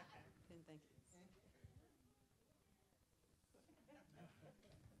 Thank you.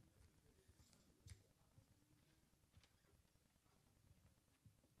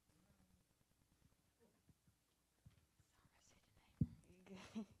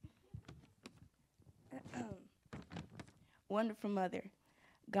 Wonderful mother.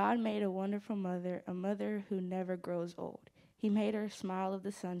 God made a wonderful mother, a mother who never grows old. He made her smile of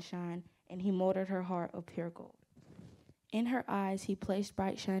the sunshine, and he molded her heart of pure gold. In her eyes he placed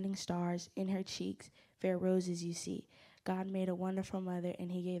bright shining stars, in her cheeks fair roses you see. God made a wonderful mother, and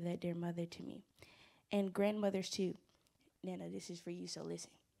he gave that dear mother to me. And grandmothers too. Nana, this is for you, so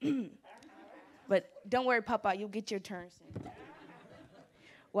listen. But don't worry, Papa, you'll get your turn soon.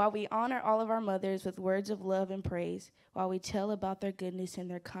 While we honor all of our mothers with words of love and praise, while we tell about their goodness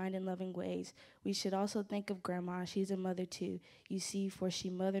and their kind and loving ways, we should also think of Grandma. She's a mother too. You see, for she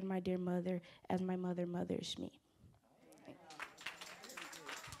mothered my dear mother as my mother mothers me.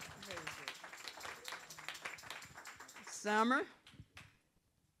 Summer.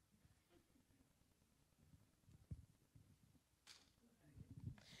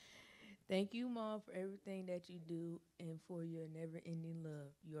 Thank you, Mom, for everything that you do and for your never-ending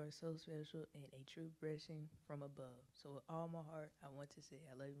love. You are so special and a true blessing from above. So with all my heart, I want to say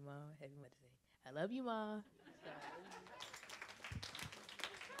I love you, Mom. Happy Mother's Day. I love you, Mom.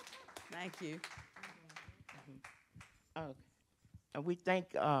 Thank you. And we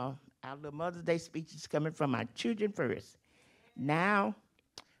thank our little Mother's Day speech is coming from our children first. Now,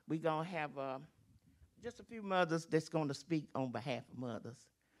 we're going to have just a few mothers that's going to speak on behalf of mothers.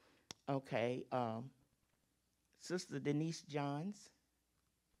 Okay, Sister Denise Johns.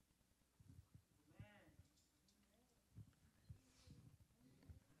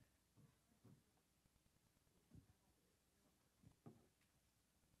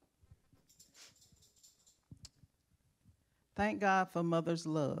 Thank God for mother's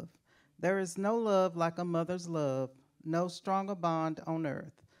love. There is no love like a mother's love, no stronger bond on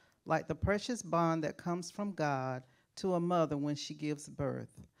earth, like the precious bond that comes from God to a mother when she gives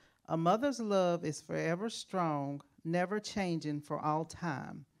birth. A mother's love is forever strong, never changing for all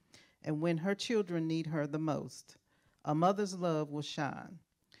time. And when her children need her the most, a mother's love will shine.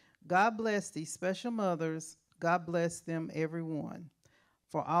 God bless these special mothers. God bless them, every one,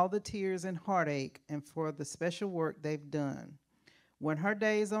 for all the tears and heartache and for the special work they've done. When her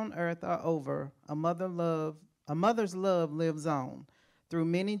days on earth are over, a mother's love lives on through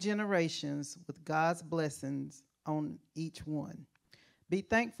many generations with God's blessings on each one. Be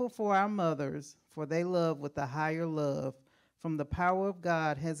thankful for our mothers, for they love with a higher love from the power of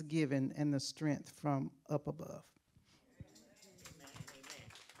God has given and the strength from up above.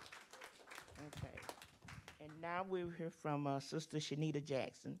 Okay. And now we'll hear from Sister Shanita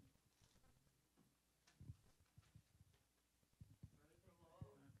Jackson.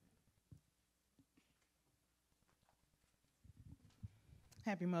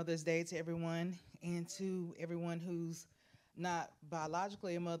 Happy Mother's Day to everyone, and to everyone who's not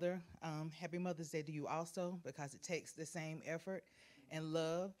biologically a mother. Happy Mother's Day to you also, because it takes the same effort and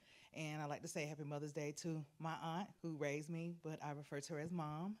love. And I'd like to say Happy Mother's Day to my aunt who raised me, but I refer to her as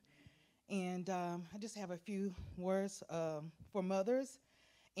Mom. And I just have a few words for mothers.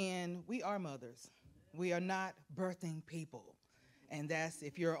 And we are mothers. We are not birthing people. And that's,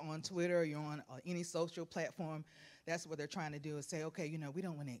 if you're on Twitter or you're on any social platform, that's what they're trying to do, is say, okay, we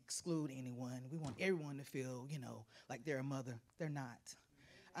don't want to exclude anyone. We want everyone to feel, like they're a mother. They're not.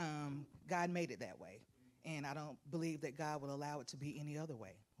 God made it that way. And I don't believe that God will allow it to be any other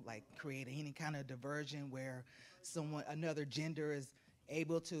way, like create any kind of diversion where another gender is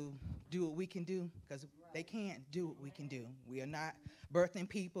able to do what we can do, because they can't do what we can do. We are not birthing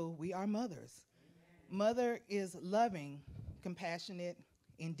people. We are mothers. Mother is loving, compassionate,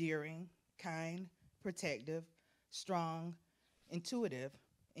 endearing, kind, protective, strong, intuitive,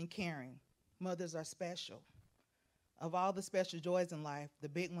 and caring. Mothers are special. Of all the special joys in life, the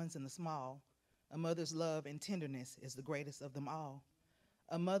big ones and the small, a mother's love and tenderness is the greatest of them all.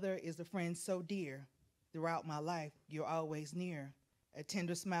 A mother is a friend so dear. Throughout my life, you're always near. A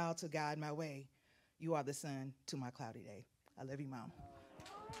tender smile to guide my way. You are the sun to my cloudy day. I love you, Mom.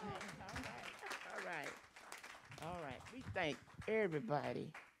 All right. We thank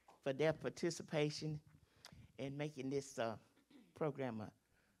everybody for their participation in making this program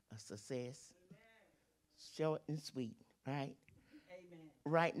a success. Short and sweet, right? Amen.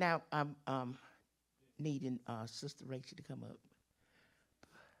 Right now, I'm needing Sister Rachel to come up.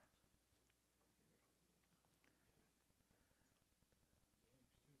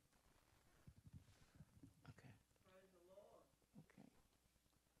 Okay. Praise the Lord.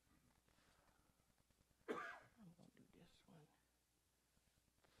 Okay. I'm gonna do this one.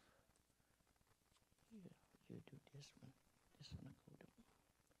 You do this one. This one I go to.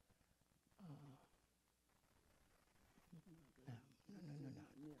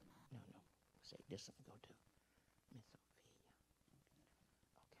 No. Say this one go to Miss Sophia.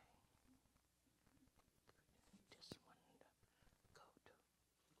 Okay. This one.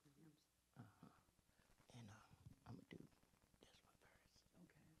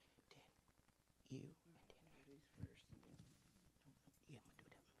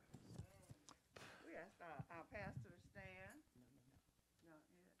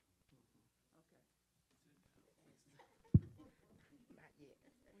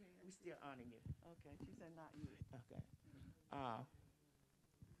 still honoring you. Okay, she said not you. Okay.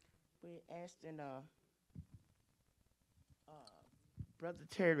 We asking Brother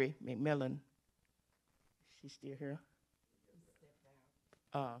Terry McMillian. She's still here.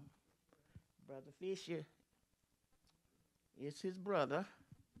 Brother Fisher is his brother,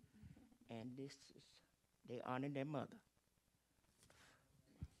 and this is they honor their mother.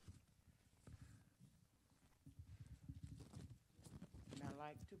 And I'd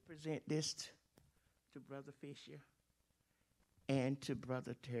like to present this to Brother Fisher and to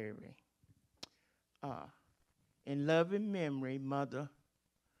Brother Terry. In loving memory, Mother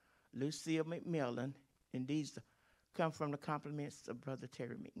Lucille McMillian, and these come from the compliments of Brother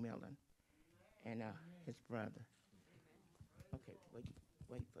Terry McMillian and his brother. Okay, wait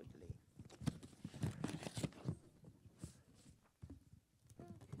for you to leave.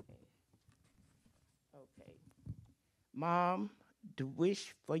 Okay. Mom, the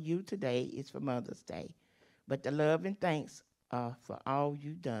wish for you today is for Mother's Day, but the love and thanks are for all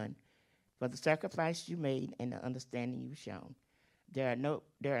you've done, for the sacrifice you made and the understanding you've shown. There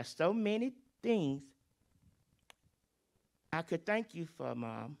are so many things I could thank you for,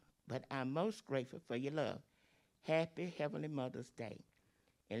 Mom, but I'm most grateful for your love. Happy Heavenly Mother's Day.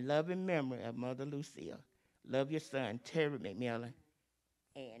 In loving memory of Mother Lucille, love your son, Terry McMillian,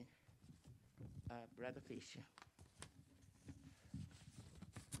 and Brother Fisher.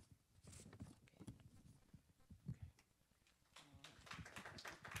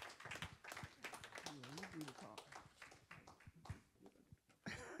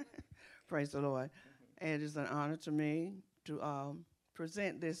 Praise the Lord. And it's an honor to me to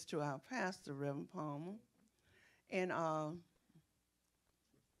present this to our pastor, Reverend Palmer, in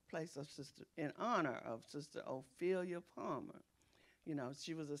place of in honor of Sister Ophelia Palmer. You know,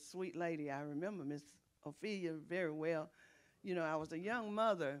 she was a sweet lady. I remember Miss Ophelia very well. You know, I was a young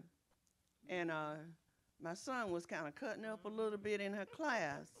mother, and my son was kind of cutting up a little bit in her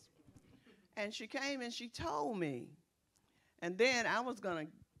class. And she came and she told me. And then I was going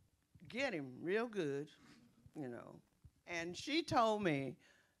to get him real good, you know. And she told me,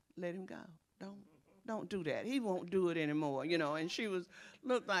 let him go. Don't do that. He won't do it anymore, you know. And she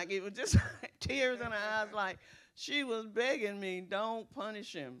looked like it was just tears in her eyes, like she was begging me, don't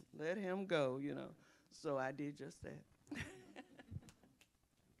punish him. Let him go, you know. So I did just that.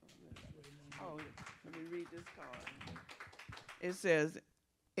 Oh, let me read this card. It says,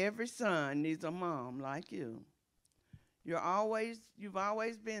 every son needs a mom like you. You've always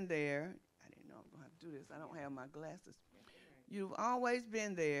been there. I didn't know I was going to have to do this. I don't have my glasses. You've always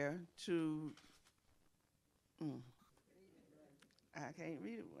been there to, I can't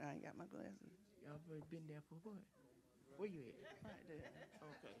read it. I ain't got my glasses. Y'all been there for what? Where you at? Right there.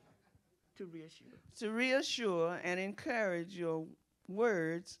 Okay. To reassure. To reassure and encourage, your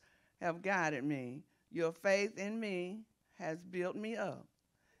words have guided me. Your faith in me has built me up.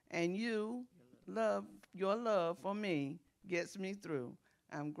 And your love for me gets me through.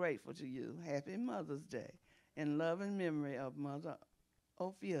 I'm grateful to you. Happy Mother's Day. In love and memory of Mother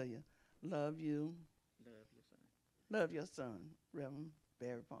Ophelia. Love you. Love your son. Love your son, Reverend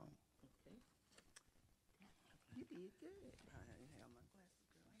Barry Palmer. Okay. You did good. I didn't have my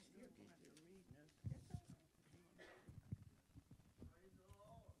glasses, girl. I didn't have to read nothing.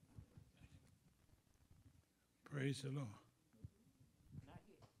 Praise the Lord. Not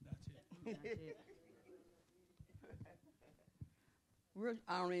yet. That's it. We're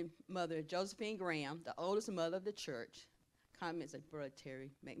honoring Mother Josephine Graham, the oldest mother of the church. Comments of Brother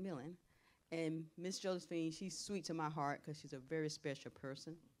Terry McMillian. And Miss Josephine, she's sweet to my heart because she's a very special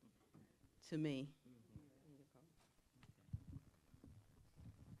person to me.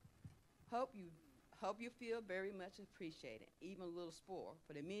 Hope you feel very much appreciated, even a little spoiled,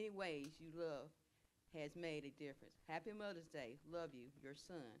 for the many ways you love has made a difference. Happy Mother's Day. Love you, your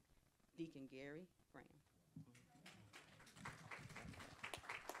son, Deacon Gary Graham.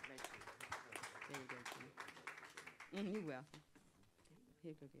 There you go, Ken. You're welcome.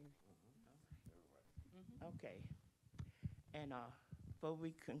 Here you go, Gary. Okay. And before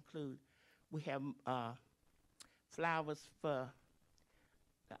we conclude, we have flowers for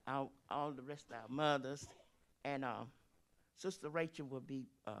all the rest of our mothers. And Sister Rachel will be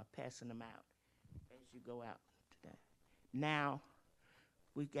passing them out as you go out today. Now,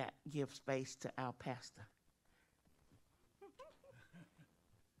 we got give space to our pastor.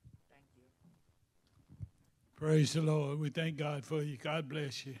 Thank you. Praise the Lord. We thank God for you. God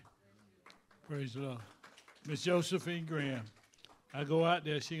bless you. Praise the Lord. Miss Josephine Graham. I go out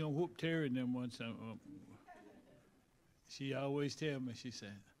there, she gonna whoop Terry and them once. She always tell me, she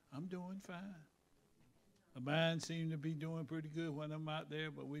said, I'm doing fine. Mine seem to be doing pretty good when I'm out there,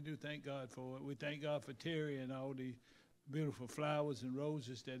 but we do thank God for it. We thank God for Terry and all the beautiful flowers and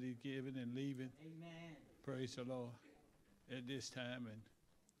roses that he's giving and leaving. Amen. Praise the Lord at this time, and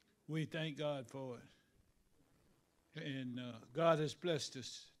we thank God for it. And God has blessed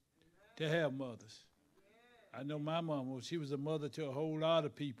us to have mothers. I know my mom, she was a mother to a whole lot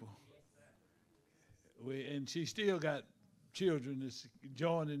of people. And she still got children that's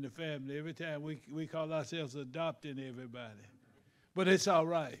joining the family. Every time we call ourselves adopting everybody. But it's all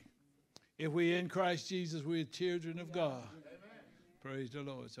right. If we're in Christ Jesus, we're children of God. Praise the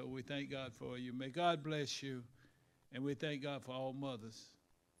Lord. So we thank God for you. May God bless you. And we thank God for all mothers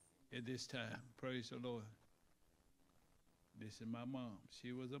at this time. Praise the Lord. This is my mom.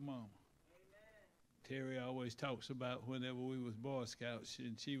 She was a mama. Terry always talks about whenever we was Boy Scouts,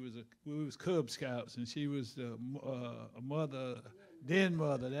 and we was Cub Scouts, and she was a mother, den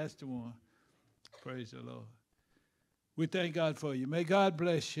mother. That's the one. Praise the Lord. We thank God for you. May God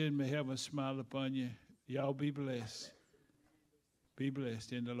bless you and may heaven smile upon you. Y'all be blessed. Be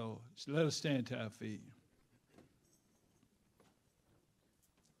blessed in the Lord. So let us stand to our feet.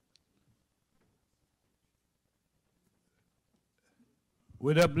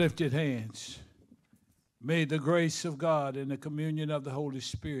 With uplifted hands, may the grace of God and the communion of the Holy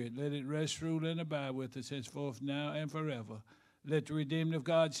Spirit, let it rest, rule, and abide with us henceforth, now, and forever. Let the redeemed of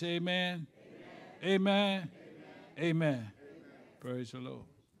God say amen. Amen. Amen. Amen. Amen. Praise the Lord.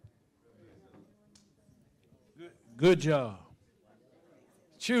 Good job.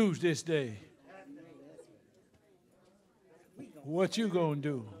 Choose this day. What you gonna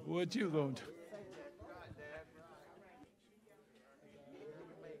do? What you gonna do?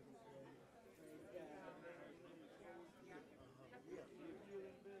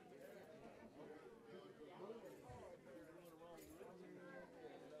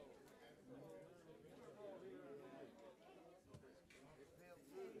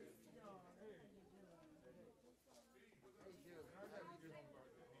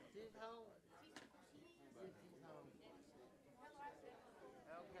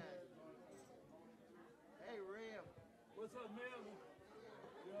 What's up, man?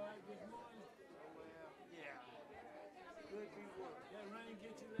 You all right this morning?